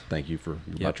 Yes. Thank you for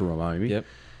about to remind me.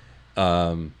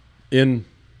 Yep. In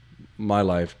my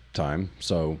lifetime,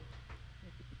 so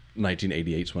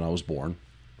 1988 is when I was born.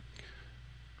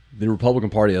 The Republican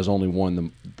Party has only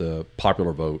won the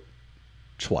popular vote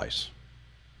twice.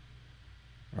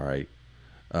 All right.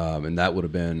 And that would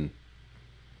have been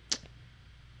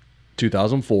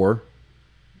 2004,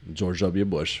 George W.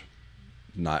 Bush.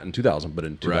 Not in 2000, but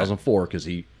in 2004, because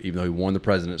even though he won the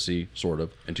presidency, sort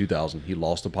of, in 2000, he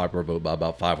lost the popular vote by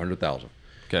about 500,000.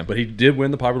 Okay. But he did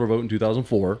win the popular vote in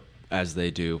 2004. As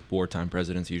they do. Wartime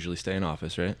presidents usually stay in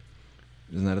office, right?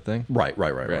 Isn't that a thing? Right.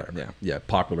 Yeah.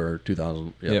 Popular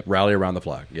 2000. Yeah. Rally around the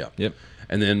flag. Yeah. Yep.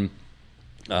 And then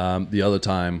the other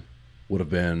time would have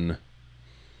been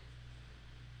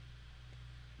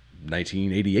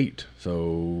 1988.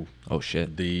 So. Oh shit.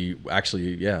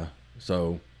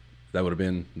 So that would have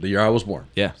been the year I was born.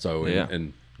 Yeah. So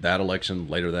in that election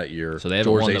later that year, so they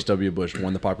George H.W. Bush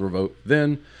won the popular vote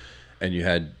then, and you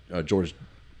had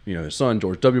his son,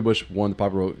 George W. Bush, won the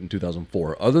popular vote in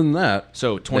 2004. Other than that...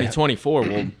 So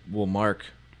 2024 will mark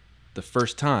the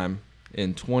first time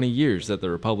in 20 years that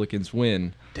the Republicans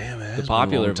win the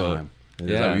popular vote. Is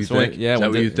that what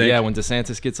you think? When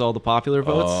DeSantis gets all the popular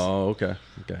votes. Oh, okay.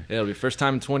 Yeah, it'll be first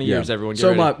time in 20 years everyone get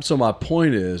ready. So my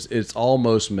point is, it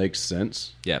almost makes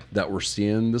sense that we're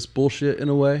seeing this bullshit in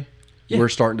a way. Yeah. We're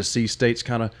starting to see states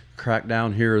kind of crack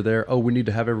down here or there. Oh, we need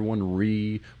to have everyone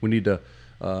we need to...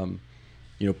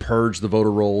 purge the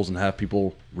voter rolls and have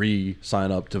people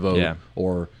sign up to vote,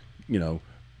 or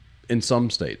in some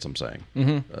states, I'm saying,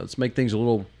 let's make things a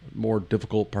little more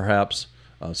difficult, perhaps.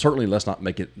 Certainly, let's not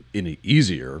make it any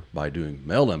easier by doing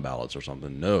mail-in ballots or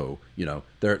something. No,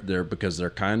 they're because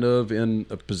they're kind of in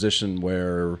a position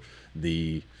where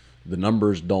the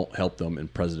numbers don't help them in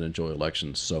presidential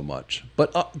elections so much.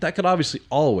 But that could obviously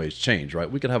always change, right?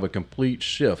 We could have a complete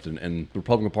shift, and the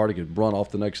Republican Party could run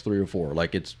off the next 3 or 4.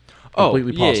 Like, it's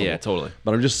completely possible. Yeah, totally.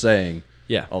 But I'm just saying,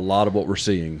 a lot of what we're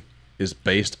seeing is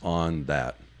based on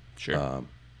that. Sure.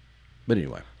 But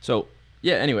anyway. So,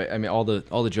 anyway, I mean, all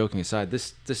the joking aside,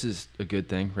 this is a good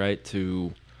thing, right?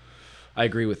 I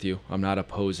agree with you. I'm not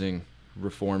opposing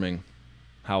reforming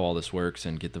how all this works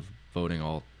and get the voting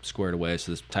all squared away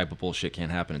so this type of bullshit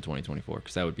can't happen in 2024,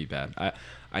 because that would be bad.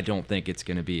 I don't think it's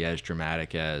going to be as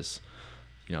dramatic as,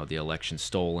 the election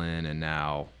stolen and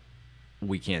now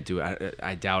we can't do it.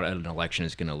 I doubt an election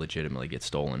is going to legitimately get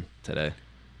stolen today.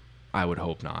 I would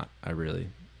hope not.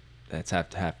 That's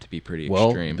have to be pretty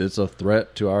extreme. Well, it's a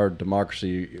threat to our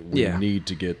democracy. We need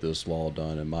to get this law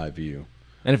done, in my view.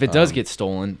 And if it does get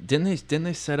stolen, didn't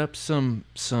they set up some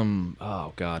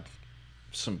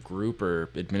group or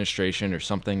administration or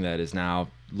something that is now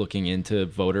looking into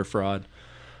voter fraud?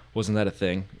 Wasn't that a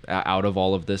thing out of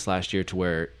all of this last year, to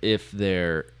where if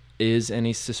there is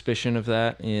any suspicion of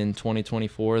that in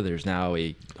 2024, there's now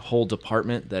a whole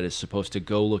department that is supposed to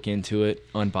go look into it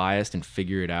unbiased and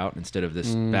figure it out, instead of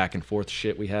this back and forth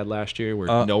shit we had last year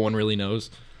where no one really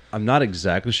knows? I'm not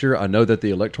exactly sure. I know that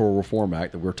the Electoral Reform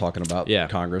Act that we're talking about,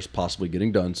 Congress possibly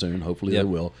getting done soon, hopefully they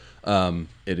will,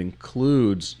 it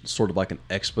includes sort of like an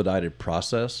expedited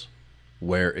process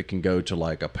where it can go to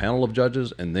like a panel of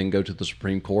judges and then go to the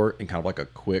Supreme Court in kind of like a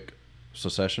quick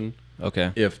succession.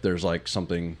 Okay. If there's like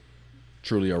something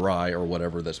truly awry or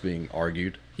whatever that's being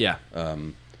argued. Yeah.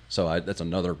 So that's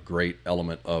another great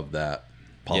element of that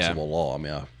possible law. I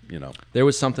mean, there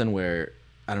was something where,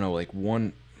 I don't know, like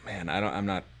I'm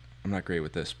not great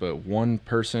with this, but one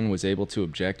person was able to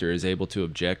object, or is able to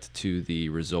object to the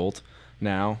result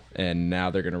now, and now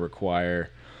they're going to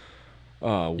require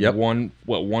 1/5,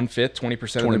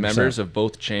 20% of the members of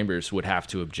both chambers would have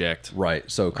to object. Right.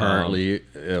 So currently,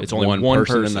 it's only one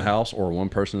person in the House or one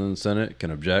person in the Senate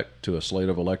can object to a slate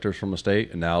of electors from a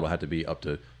state, and now it'll have to be up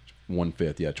to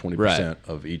 1/5, 20%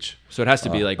 of each. So it has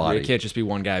to be like, body. It can't just be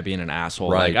one guy being an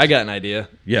asshole. Right. Like, I got an idea.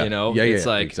 Yeah. It's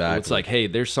like exactly. It's like, hey,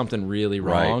 there's something really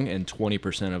wrong, and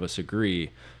 20% of us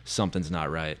agree something's not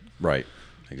right. Right.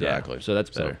 Exactly. Yeah. So that's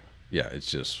better.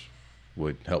 It's just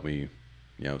would help me,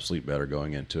 sleep better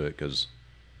going into it, because,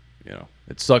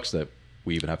 it sucks that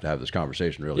we even have to have this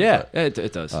conversation. Really. Yeah,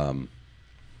 it does.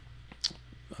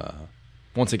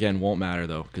 Once again, won't matter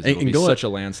though, because it'll be such a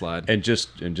landslide. And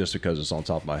just because it's on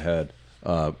top of my head,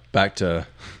 back to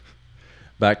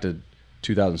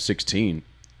 2016,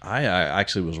 I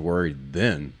actually was worried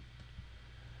then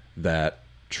that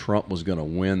Trump was going to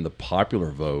win the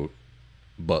popular vote,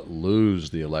 but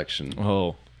lose the election.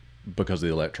 Because of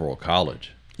the Electoral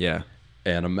College. Yeah.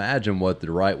 And imagine what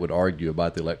the right would argue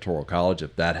about the Electoral College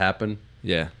if that happened.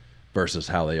 Yeah. Versus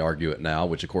how they argue it now,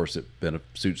 which of course it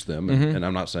suits them. And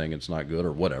I'm not saying it's not good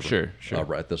or whatever. Sure.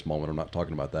 Right at this moment, I'm not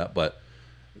talking about that. But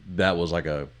that was like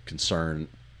a concern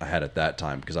I had at that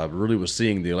time, because I really was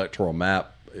seeing the electoral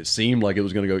map. It seemed like it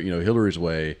was going to go, Hillary's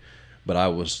way. But I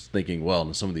was thinking, well,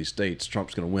 in some of these states,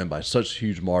 Trump's going to win by such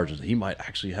huge margins that he might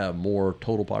actually have more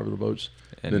total popular votes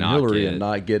than Hillary and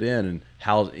not get in. And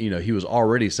how, he was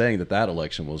already saying that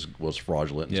election was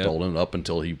fraudulent and stolen up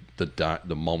until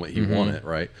the moment he won it,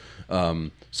 right?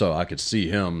 So I could see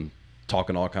him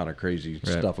talking all kind of crazy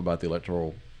stuff about the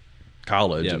Electoral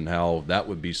College and how that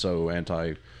would be so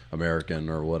anti-American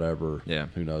or whatever. Yeah.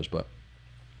 Who knows? But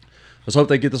let's hope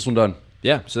they get this one done.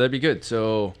 Yeah, so that'd be good.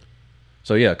 So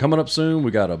yeah, coming up soon,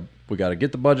 we gotta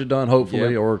get the budget done,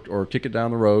 hopefully, or kick it down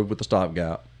the road with the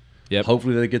stopgap. Yep.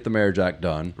 Hopefully they get the Marriage Act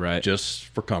done, right? Just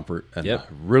for comfort, and I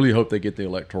really hope they get the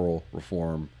Electoral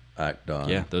Reform Act done.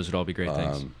 Yeah, those would all be great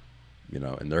things.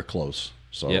 And they're close.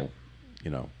 So,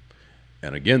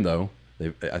 and again though,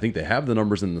 I think they have the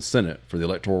numbers in the Senate for the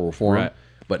Electoral Reform,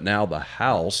 but now the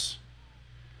House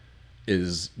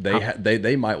is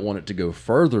they might want it to go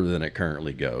further than it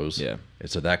currently goes. Yeah. And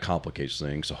so that complicates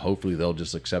things. So hopefully they'll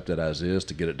just accept it as is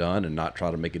to get it done and not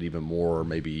try to make it even more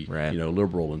maybe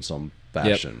liberal in some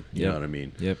fashion. You know what I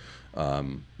mean? Yep.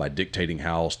 By dictating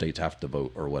how states have to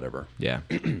vote or whatever. Yeah.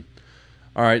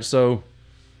 All right, so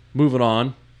moving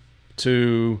on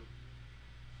to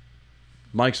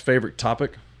Mike's favorite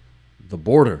topic, the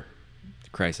border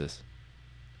crisis.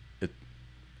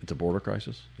 It's a border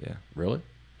crisis? Yeah. Really?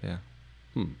 Yeah.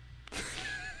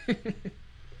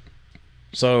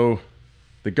 So,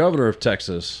 the governor of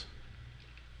Texas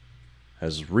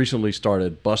has recently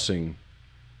started busing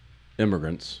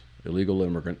immigrants, illegal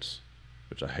immigrants,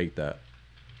 which I hate that.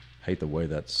 Hate the way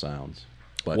that sounds.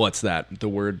 But what's that?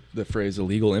 The phrase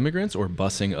illegal immigrants or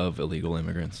busing of illegal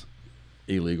immigrants?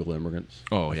 Illegal immigrants.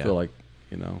 Oh, I feel like,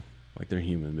 like they're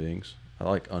human beings. I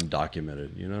like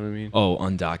undocumented, you know what I mean? Oh,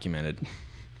 undocumented.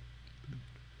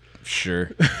 Sure.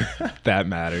 That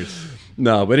matters.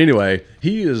 No, but anyway,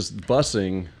 he is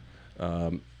busing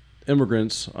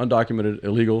immigrants, undocumented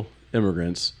illegal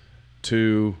immigrants,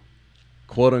 to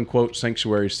quote-unquote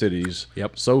sanctuary cities.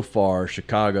 Yep. So far,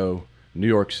 Chicago, New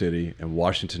York City, and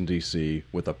Washington, D.C.,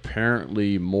 with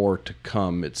apparently more to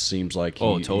come. It seems like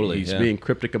he's being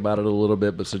cryptic about it a little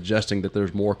bit, but suggesting that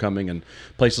there's more coming, and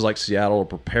places like Seattle are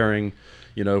preparing,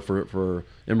 for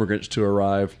immigrants to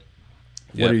arrive.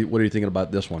 What are you thinking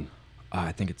about this one?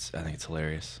 I think it's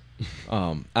hilarious.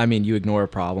 You ignore a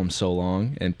problem so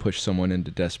long and push someone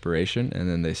into desperation, and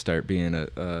then they start being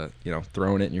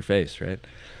throwing it in your face, right?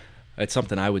 It's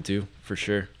something I would do for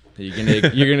sure. You're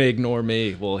gonna ignore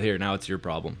me. Well, here, now it's your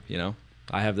problem.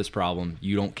 I have this problem.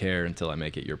 You don't care until I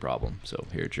make it your problem. So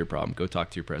here, it's your problem. Go talk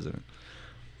to your president.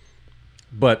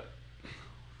 But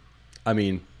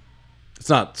It's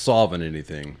not solving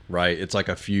anything, right? It's like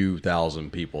a few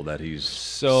thousand people that he's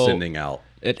sending out.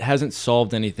 It hasn't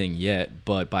solved anything yet,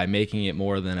 but by making it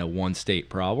more than a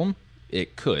one-state problem,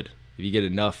 it could. If you get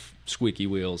enough squeaky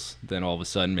wheels, then all of a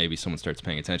sudden maybe someone starts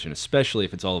paying attention, especially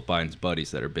if it's all of Biden's buddies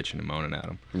that are bitching and moaning at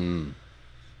him.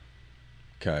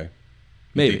 Okay.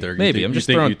 Maybe. I'm just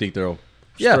throwing... You think they'll...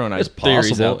 Yeah, it's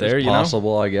possible out there. It's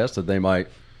possible, I guess, that they might...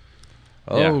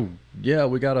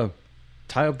 we got to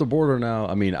tie up the border now.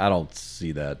 I mean, I don't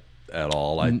see that at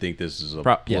all. I think this is a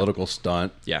political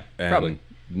stunt. Yeah, and probably.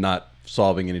 Not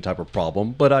solving any type of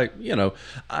problem. But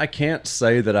I can't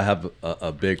say that I have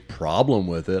a big problem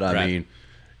with it. I mean,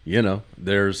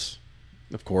 there's,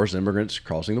 of course, immigrants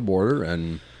crossing the border,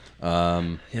 and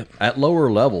at lower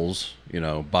levels,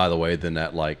 by the way, than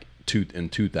at like in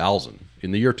 2000.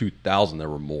 In the year 2000, there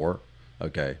were more.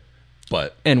 Okay.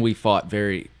 And we fought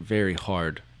very, very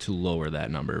hard to lower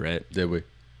that number, right? Did we?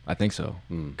 I think so.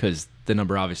 Because the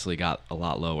number obviously got a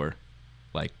lot lower,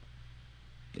 like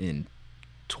in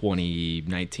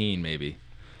 2019 maybe.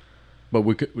 But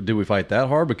did we fight that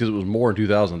hard? Because it was more in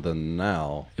 2000 than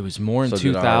now. It was more in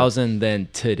 2000 than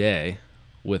today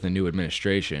with a new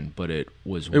administration, but it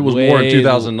was more in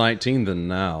 2019 than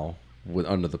now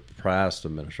under the past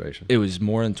administration. It was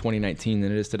more in 2019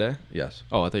 than it is today? Yes.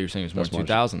 Oh, I thought you were saying it was more in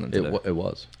 2000 than today. It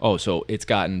was. Oh, so it's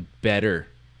gotten better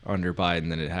under Biden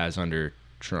than it has under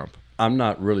Trump. I'm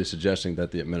not really suggesting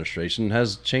that the administration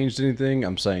has changed anything.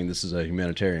 I'm saying this is a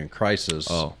humanitarian crisis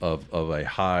of a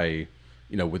high,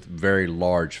 with very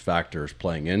large factors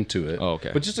playing into it. Oh,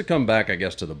 okay. But just to come back, I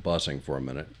guess, to the busing for a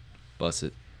minute. Bus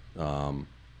it.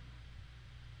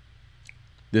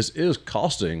 This is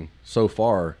costing, so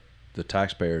far, the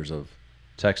taxpayers of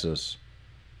Texas,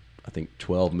 I think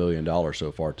 $12 million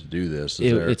so far to do this. What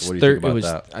do you think about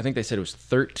that? I think they said it was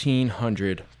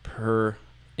 $1,300 per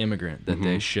immigrant that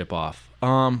they ship off.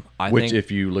 Which,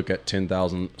 if you look at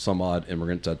 10,000 some odd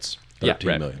immigrants, that's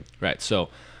 $13 million. Right. So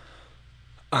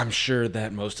I'm sure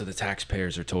that most of the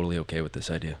taxpayers are totally okay with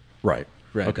this idea. Right.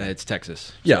 Okay. It's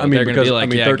Texas. Yeah, so I mean, because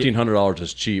 $1,300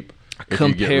 is cheap. If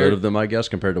you get rid of them, I guess,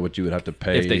 compared to what you would have to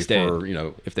pay if they stayed, for,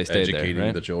 if they stayed educating there,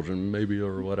 right? the children, maybe,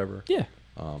 or whatever. Yeah.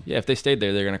 If they stayed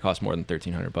there, they're going to cost more than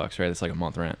 $1,300, right? That's like a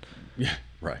month rent. Yeah.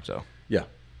 Right. So. Yeah.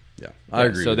 I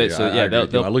agree.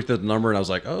 I looked at the number and I was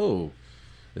like, oh,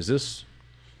 is this,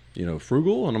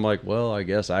 frugal? And I'm like, well, I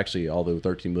guess actually, although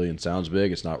 13 million sounds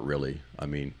big, it's not really. I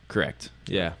mean. Correct.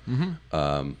 Yeah.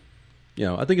 I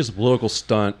think it's a political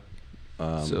stunt.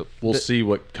 We'll see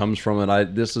what comes from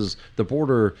it. This is the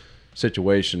border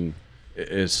situation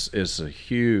is a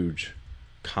huge,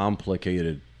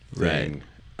 complicated thing.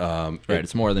 Right.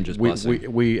 It's more than just busing.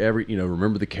 We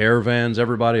remember the caravans,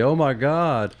 everybody, oh my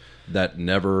God, that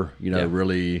never,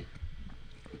 really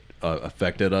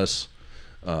affected us.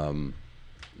 Border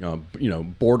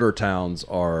towns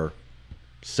are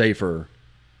safer.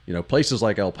 Places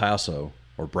like El Paso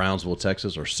or Brownsville,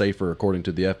 Texas are safer, according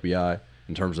to the FBI,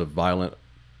 in terms of violent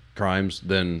crimes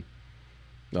than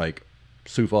like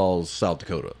Sioux Falls, South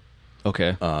Dakota.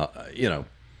 Okay.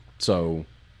 So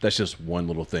that's just one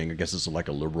little thing. I guess it's like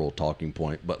a liberal talking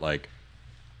point, but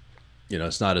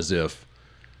it's not as if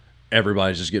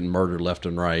everybody's just getting murdered left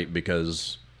and right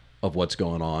because of what's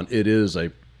going on. It is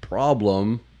a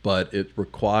problem, but it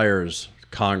requires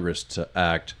Congress to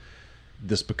act.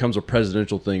 This becomes a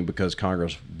presidential thing because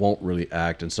Congress won't really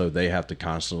act, and so they have to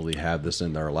constantly have this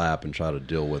in their lap and try to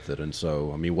deal with it. And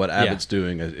so, I mean, what Abbott's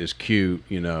doing is cute,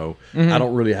 I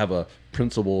don't really have a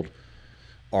principled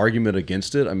argument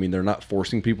against it. I mean, they're not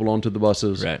forcing people onto the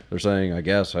buses. Right. They're saying, I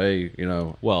guess, hey,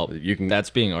 well, you can. That's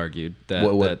being argued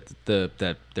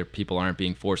that their people aren't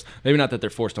being forced. Maybe not that they're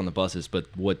forced on the buses, but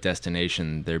what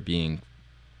destination they're being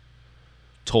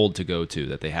told to go to,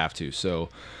 that they have to. So,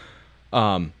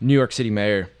 New York City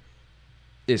mayor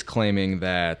is claiming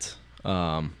that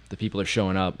the people are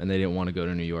showing up and they didn't want to go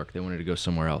to New York. They wanted to go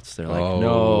somewhere else. They're like,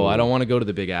 no, I don't want to go to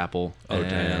the Big Apple. Oh,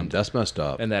 damn. That's messed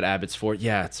up. And that Abbott's for it.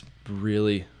 Yeah, it's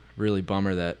really, really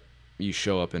bummer that you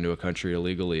show up into a country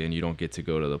illegally and you don't get to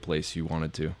go to the place you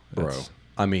wanted to. It's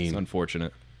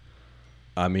unfortunate.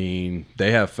 I mean,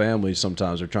 they have families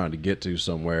sometimes they're trying to get to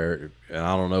somewhere, and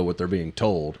I don't know what they're being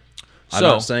told. I'm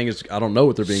not saying I don't know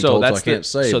what they're being told, so I can't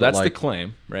say. So that's the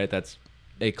claim, right? That's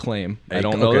a claim. I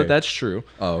don't know that that's true.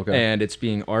 Oh, okay. And it's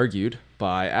being argued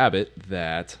by Abbott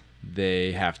that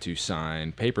they have to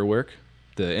sign paperwork.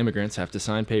 The immigrants have to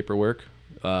sign paperwork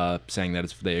saying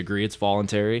that they agree it's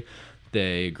voluntary,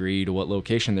 They agree to what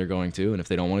location they're going to, and if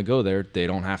they don't want to go there, they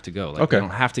don't have to go. Like, they don't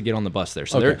have to get on the bus there.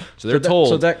 So they're told.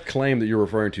 So that claim that you're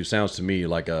referring to sounds to me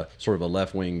like a sort of a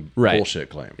left-wing bullshit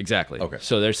claim. Exactly. Okay.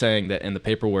 So they're saying that in the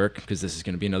paperwork, because this is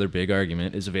going to be another big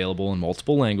argument, is available in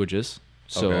multiple languages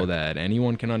so that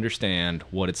anyone can understand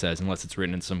what it says, unless it's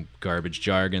written in some garbage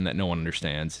jargon that no one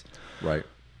understands. Right.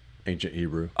 Ancient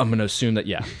Hebrew. I'm going to assume that,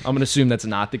 I'm going to assume that's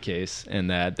not the case,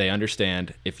 and that they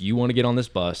understand if you want to get on this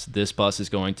bus is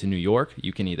going to New York.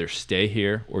 You can either stay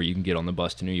here or you can get on the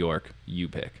bus to New York. You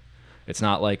pick. It's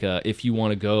not like if you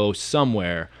want to go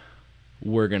somewhere,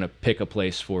 we're going to pick a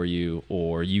place for you,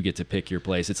 or you get to pick your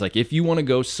place. It's like, if you want to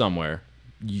go somewhere,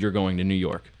 you're going to New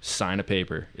York. Sign a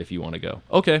paper if you want to go.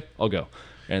 Okay, I'll go.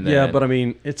 And then, yeah, but I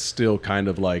mean, it's still kind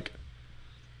of like,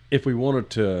 if we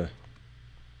wanted to,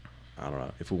 I don't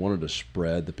know, if we wanted to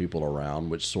spread the people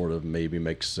around, which sort of maybe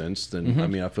makes sense, then I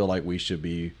mean, I feel like we should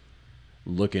be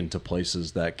looking to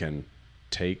places that can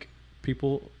take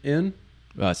people in.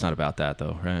 Well, it's not about that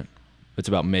though, right? It's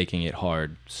about making it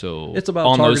hard. So it's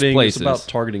about It's about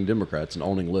targeting Democrats and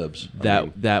owning libs.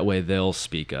 That way they'll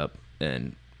speak up,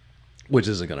 and which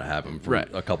isn't going to happen for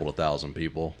a couple of thousand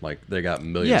people. Like, they got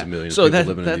millions and millions of people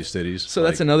living in these cities. So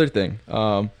that's another thing.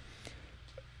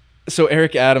 So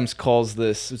Eric Adams calls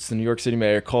this, it's the New York City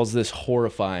mayor, calls this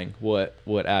horrifying, what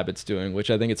Abbott's doing,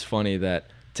 which I think it's funny that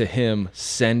to him,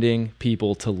 sending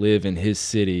people to live in his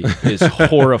city is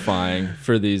horrifying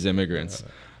for these immigrants.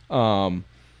 What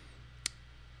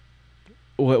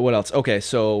else? Okay,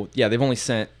 so yeah, they've only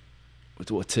sent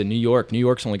to New York. New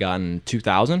York's only gotten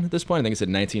 2,000 at this point. I think it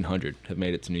said 1,900 have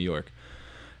made it to New York.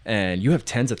 And you have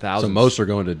tens of thousands. So most are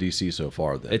going to D.C. so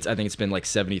far then? I think it's been like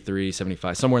 73,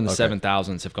 75. Somewhere in the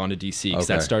 7,000s have gone to D.C. because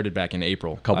that started back in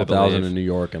April. A couple thousand in New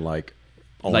York and like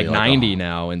 90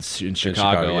 now in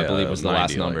Chicago, I believe was the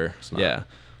last number.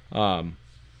 So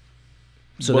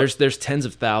there's tens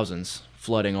of thousands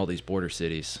flooding all these border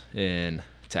cities in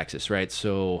Texas, right?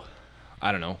 So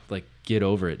I don't know, like, get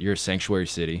over it. You're a sanctuary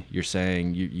city. You're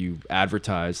saying you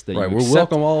advertise that we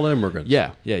welcome all immigrants.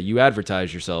 Yeah. You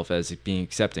advertise yourself as being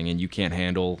accepting, and you can't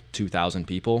handle 2,000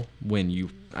 people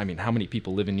how many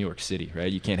people live in New York City,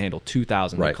 right? You can't handle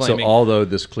 2,000. Right. So although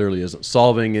this clearly isn't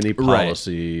solving any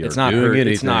policy or doing anything,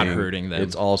 it's not hurting them.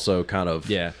 It's also kind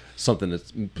of something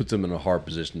that puts them in a hard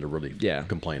position to really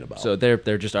complain about. So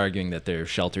they're just arguing that their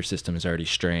shelter system is already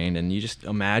strained, and you just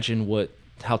imagine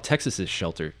how Texas's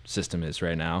shelter system is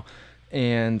right now.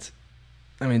 And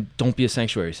I mean, don't be a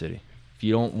sanctuary city. If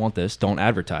you don't want this, don't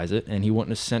advertise it. And he wouldn't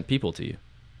have sent people to you,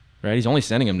 right? He's only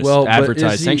sending them to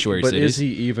advertise sanctuary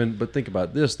cities. But think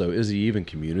about this though. Is he even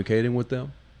communicating with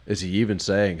them? Is he even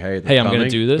saying, hey, I'm going to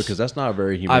do this? Because that's not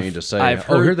very humane to say,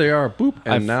 here they are, boop,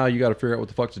 and now you got to figure out what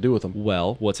the fuck to do with them.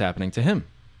 Well, what's happening to him?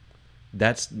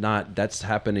 That's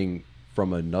happening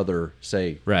from another,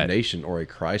 nation or a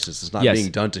crisis. It's not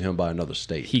being done to him by another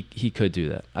state. He could do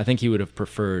that. I think he would have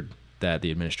preferred that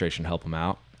the administration help him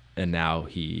out, and now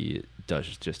he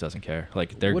just doesn't care.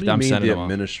 Like, what do you mean the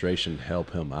administration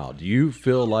help him out? Do you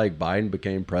feel like Biden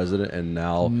became president and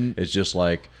now it's just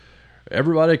like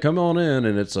everybody come on in,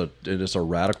 and it's a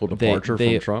radical departure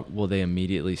from Trump? Well, they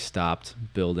immediately stopped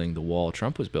building the wall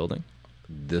Trump was building.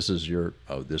 This is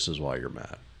why you're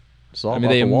mad. It's all about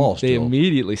the wall still. They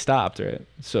immediately stopped, right?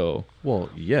 So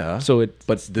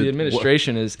the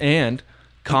administration is, and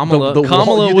Kamala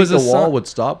was the wall would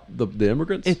stop the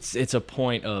immigrants? It's a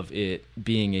point of it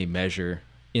being a measure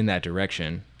in that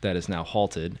direction that is now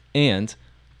halted. And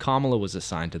Kamala was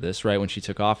assigned to this, right, when she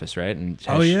took office, right? And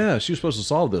she was supposed to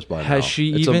solve this by now.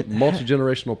 It's a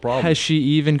multi-generational problem. Has she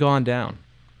even gone down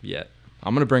yet?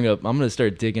 I'm gonna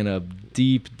start digging up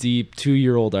deep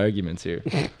 2-year-old arguments here.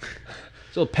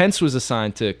 So Pence was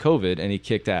assigned to COVID, and he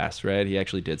kicked ass, right? He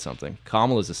actually did something.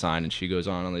 Kamala's assigned, and she goes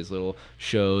on these little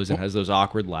shows and has those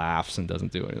awkward laughs and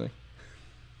doesn't do anything.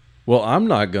 Well, I'm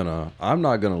not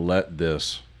gonna let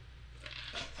this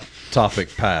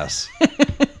topic pass.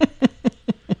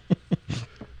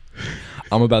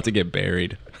 I'm about to get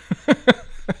buried.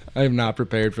 I am not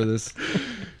prepared for this.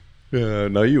 Yeah,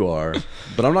 no, you are.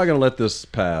 But I'm not gonna let this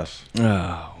pass.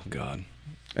 Oh, God.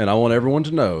 And I want everyone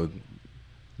to know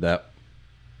that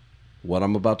what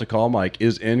I'm about to call Mike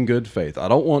is in good faith. I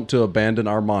don't want to abandon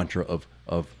our mantra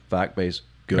of fact-based,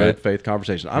 good faith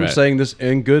conversation. I'm saying this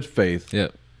in good faith.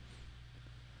 Yep.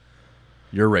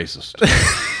 You're racist.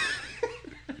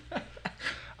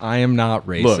 I am not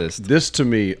racist. Look, this to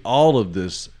me, all of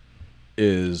this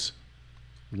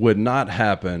would not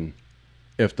happen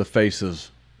if the faces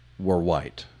were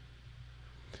white.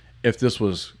 If this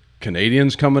was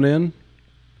Canadians coming in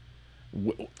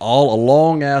all a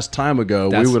long ass time ago,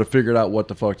 we would have figured out what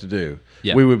the fuck to do.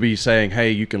 Yeah. We would be saying,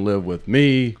 hey, you can live with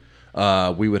me.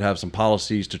 We would have some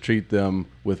policies to treat them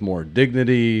with more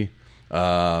dignity.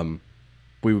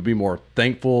 We would be more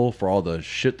thankful for all the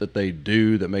shit that they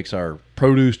do that makes our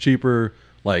produce cheaper.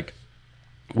 Like,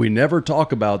 we never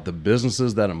talk about the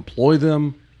businesses that employ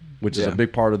them, which is a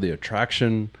big part of the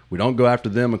attraction. We don't go after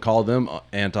them and call them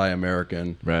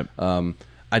anti-American. Right.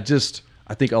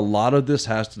 I think a lot of this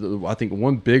has to, I think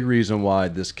one big reason why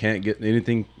this can't get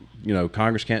anything,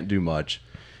 Congress can't do much,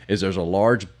 is there's a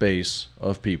large base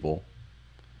of people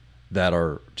that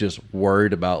are just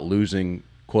worried about losing,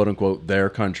 quote unquote, their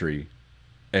country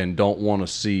and don't want to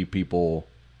see people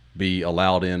be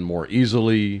allowed in more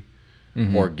easily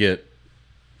or get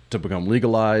to become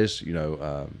legalized,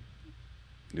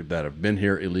 that have been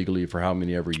here illegally for how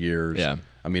many ever years. Yeah.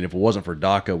 I mean, if it wasn't for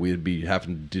DACA, we'd be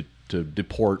having to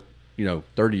deport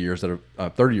 30-year-olds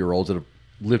that have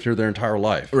lived here their entire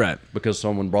life. Right. Because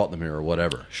someone brought them here or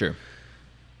whatever. Sure.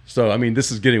 So, I mean,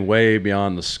 this is getting way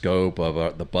beyond the scope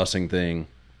of the busing thing.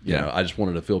 I just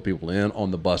wanted to fill people in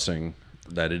on the busing,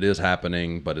 that it is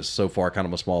happening, but it's so far kind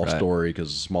of a small story because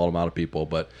it's a small amount of people.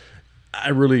 But I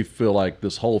really feel like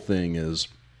this whole thing is,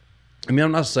 I mean,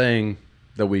 I'm not saying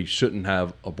that we shouldn't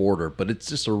have a border, but it's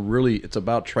just it's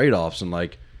about trade-offs, and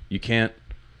like, you can't,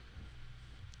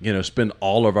 spend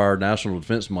all of our national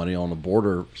defense money on a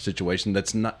border situation.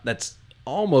 That's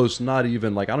almost not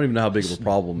even, like, I don't even know how big of a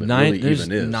problem it really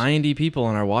even is. 90 people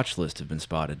on our watch list have been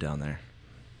spotted down there,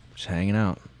 just hanging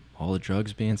out. All the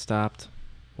drugs being stopped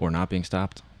or not being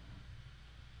stopped.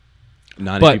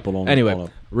 90 people on anyway,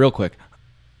 real quick.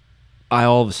 I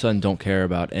all of a sudden don't care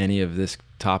about any of this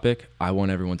topic. I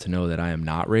want everyone to know that I am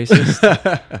not racist.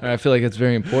 I feel like it's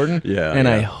very important. Yeah. And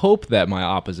I hope that my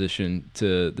opposition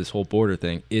to this whole border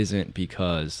thing isn't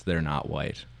because they're not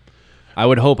white. I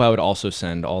would hope I would also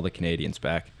send all the Canadians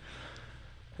back,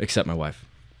 except my wife.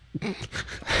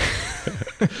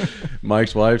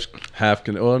 Mike's wife's half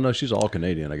Canadian. Oh, no, she's all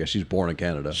Canadian. I guess she's born in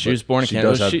Canada. She was born in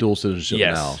Canada. She does have dual citizenship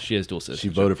now. Yes, she has dual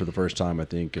citizenship. She voted for the first time, I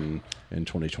think, in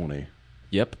 2020.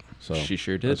 Yep. So she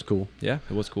sure did. That's cool. Yeah,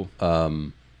 it was cool.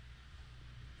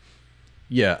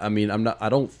 Yeah, I mean, I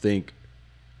don't think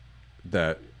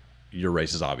that you're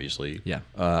racist, obviously. Yeah.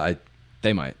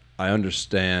 They might. I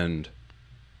understand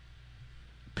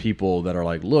people that are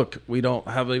like, look, we don't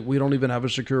even have a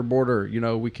secure border.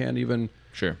 We can't even.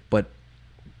 Sure. But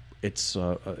it's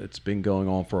been going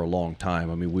on for a long time.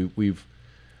 I mean, we've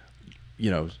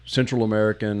Central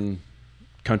American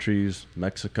countries,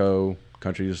 Mexico.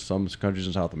 Some countries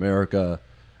in South America,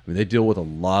 I mean, they deal with a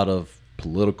lot of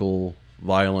political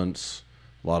violence,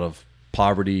 a lot of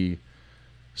poverty,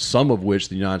 some of which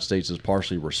the United States is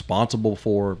partially responsible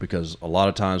for, because a lot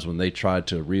of times when they try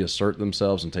to reassert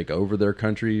themselves and take over their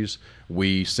countries,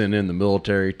 we send in the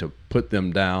military to put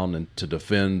them down and to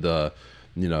defend the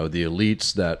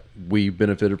elites that we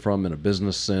benefited from in a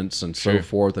business sense and so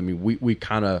forth. I mean, we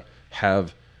kind of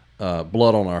have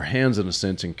blood on our hands in a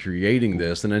sense in creating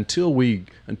this, and until we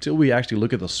actually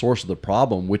look at the source of the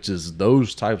problem, which is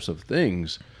those types of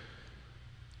things,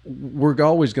 we're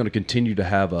always going to continue to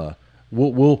have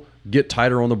we'll get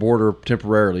tighter on the border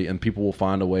temporarily, and people will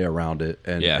find a way around it.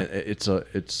 And it's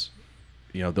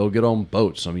they'll get on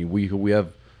boats. I mean, we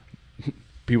have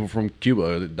people from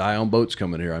Cuba that die on boats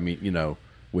coming here. I mean,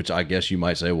 which I guess you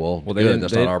might say, well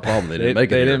that's not our problem. They didn't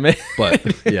make it. They didn't make it.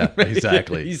 But yeah,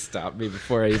 exactly. You stopped me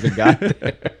before I even got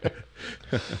there.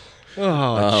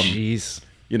 Oh, jeez.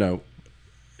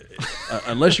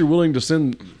 Unless you're willing to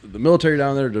send the military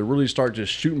down there to really start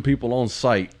just shooting people on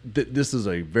sight, this is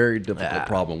a very difficult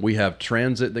problem. We have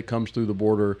transit that comes through the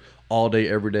border all day,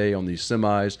 every day on these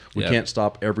semis. We can't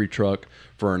stop every truck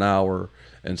for an hour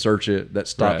and search it. That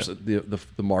stops the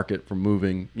market from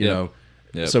moving. You know.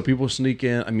 Yep. So people sneak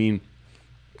in. I mean,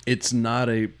 it's not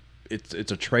it's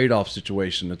a trade-off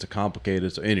situation. It's a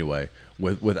complicated. So anyway,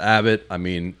 with Abbott, I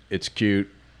mean, it's cute.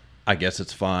 I guess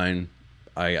it's fine.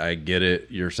 I get it.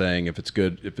 You're saying if it's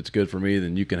good for me,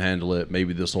 then you can handle it.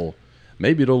 Maybe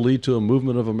it'll lead to a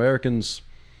movement of Americans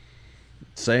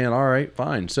saying, all right,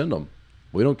 fine, send them.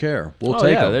 We don't care. We'll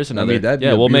take them. There's another. I mean, that'd be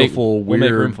a beautiful, we'll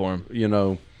make room for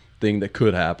them. Thing that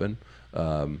could happen.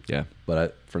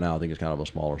 But for now, I think it's kind of a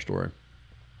smaller story.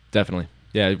 Definitely.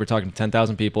 Yeah, we're talking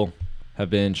 10,000 people have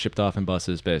been shipped off in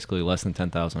buses, basically less than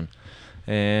 10,000.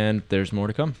 And there's more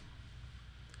to come.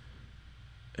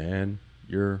 And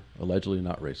you're allegedly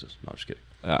not racist. No, I'm just kidding.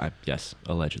 Yes,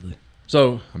 allegedly.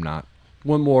 So I'm not.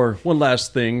 One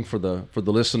last thing for the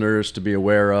listeners to be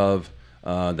aware of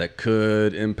that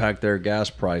could impact their gas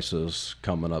prices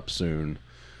coming up soon.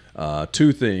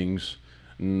 Two things.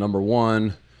 Number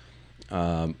one,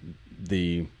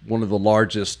 one of the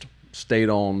largest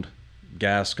state-owned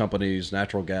gas companies,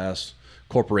 natural gas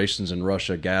corporations in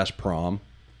Russia, Gazprom,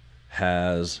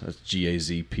 that's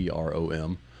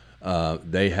Gazprom.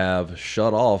 They have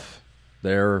shut off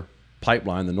their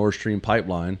pipeline, the Nord Stream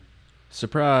pipeline.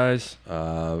 Surprise!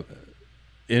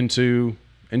 Into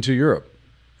Europe,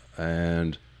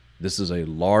 and this is a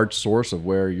large source of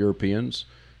where Europeans,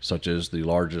 such as the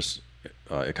largest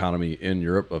economy in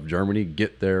Europe of Germany,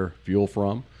 get their fuel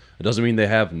from. It doesn't mean they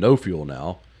have no fuel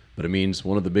now, but it means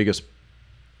one of the biggest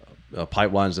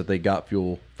pipelines that they got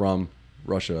fuel from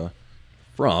Russia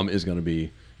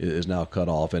is now cut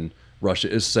off. And Russia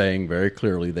is saying very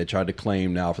clearly, they tried to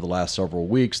claim now for the last several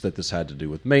weeks that this had to do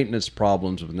with maintenance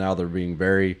problems, but now they're being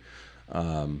very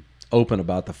open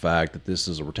about the fact that this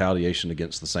is a retaliation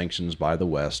against the sanctions by the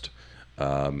West,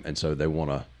 and so they want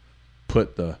to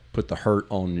put the hurt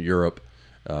on Europe,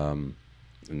 and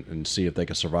see if they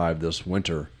can survive this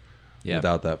winter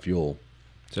without that fuel.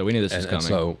 So we knew this was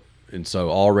coming. And so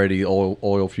already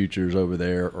oil futures over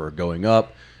there are going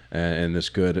up, and this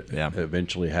could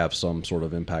eventually have some sort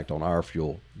of impact on our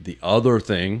fuel. The other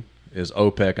thing is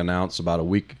OPEC announced about a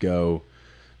week ago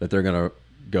that they're going to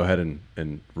go ahead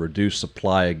and reduce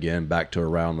supply again back to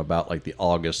around about like the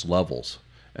August levels.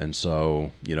 And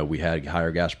so, we had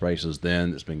higher gas prices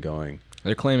then. It's been going.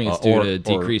 They're claiming it's due to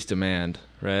decreased demand,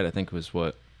 right? I think it was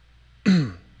what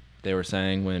they were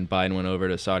saying when Biden went over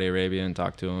to Saudi Arabia and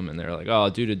talked to him, and they're like, "Oh,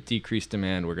 due to decreased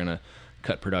demand, we're gonna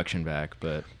cut production back."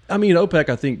 But I mean, OPEC,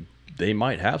 I think they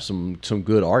might have some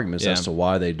good arguments as to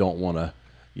why they don't want to,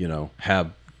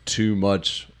 have too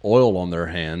much oil on their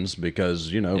hands,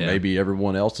 because maybe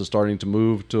everyone else is starting to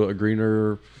move to a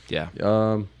greener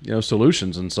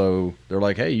solutions, and so they're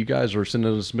like, hey, you guys are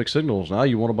sending us mixed signals now.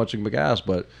 You want a bunch of gas,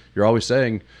 but you're always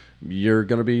saying you're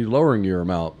going to be lowering your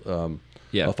amount of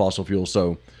fossil fuel.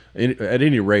 So at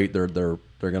any rate, they're going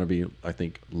to be, I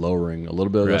think, lowering a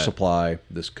little bit of their supply.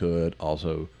 This could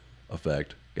also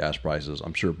affect gas prices.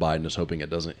 I'm sure Biden is hoping it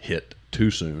doesn't hit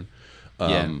too soon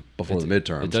before the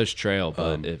midterms. It does trail,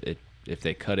 but if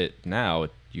they cut it now,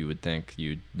 you would think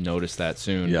you'd notice that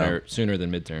sooner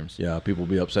than midterms. Yeah, people will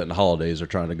be upset in the holidays. They're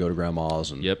trying to go to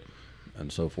grandma's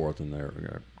and so forth, and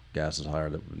their gas is higher.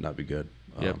 That would not be good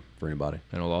for anybody.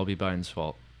 And it'll all be Biden's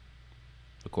fault,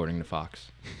 according to Fox.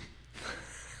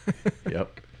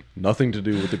 Yep. Nothing to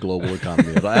do with the global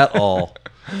economy at all.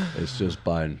 It's just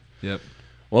Biden. Yep.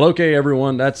 Well, okay,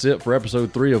 everyone. That's it for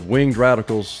episode 3 of Winged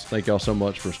Radicals. Thank y'all so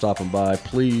much for stopping by.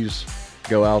 Please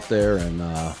go out there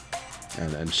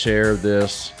and share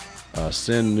this.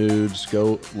 Send nudes.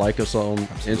 Go like us on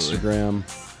Instagram.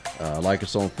 Like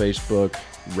us on Facebook.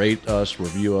 Rate us.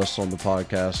 Review us on the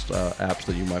podcast apps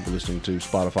that you might be listening to,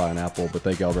 Spotify and Apple. But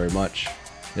thank y'all very much.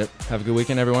 Yep. Have a good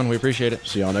weekend, everyone. We appreciate it.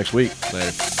 See y'all next week.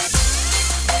 Later.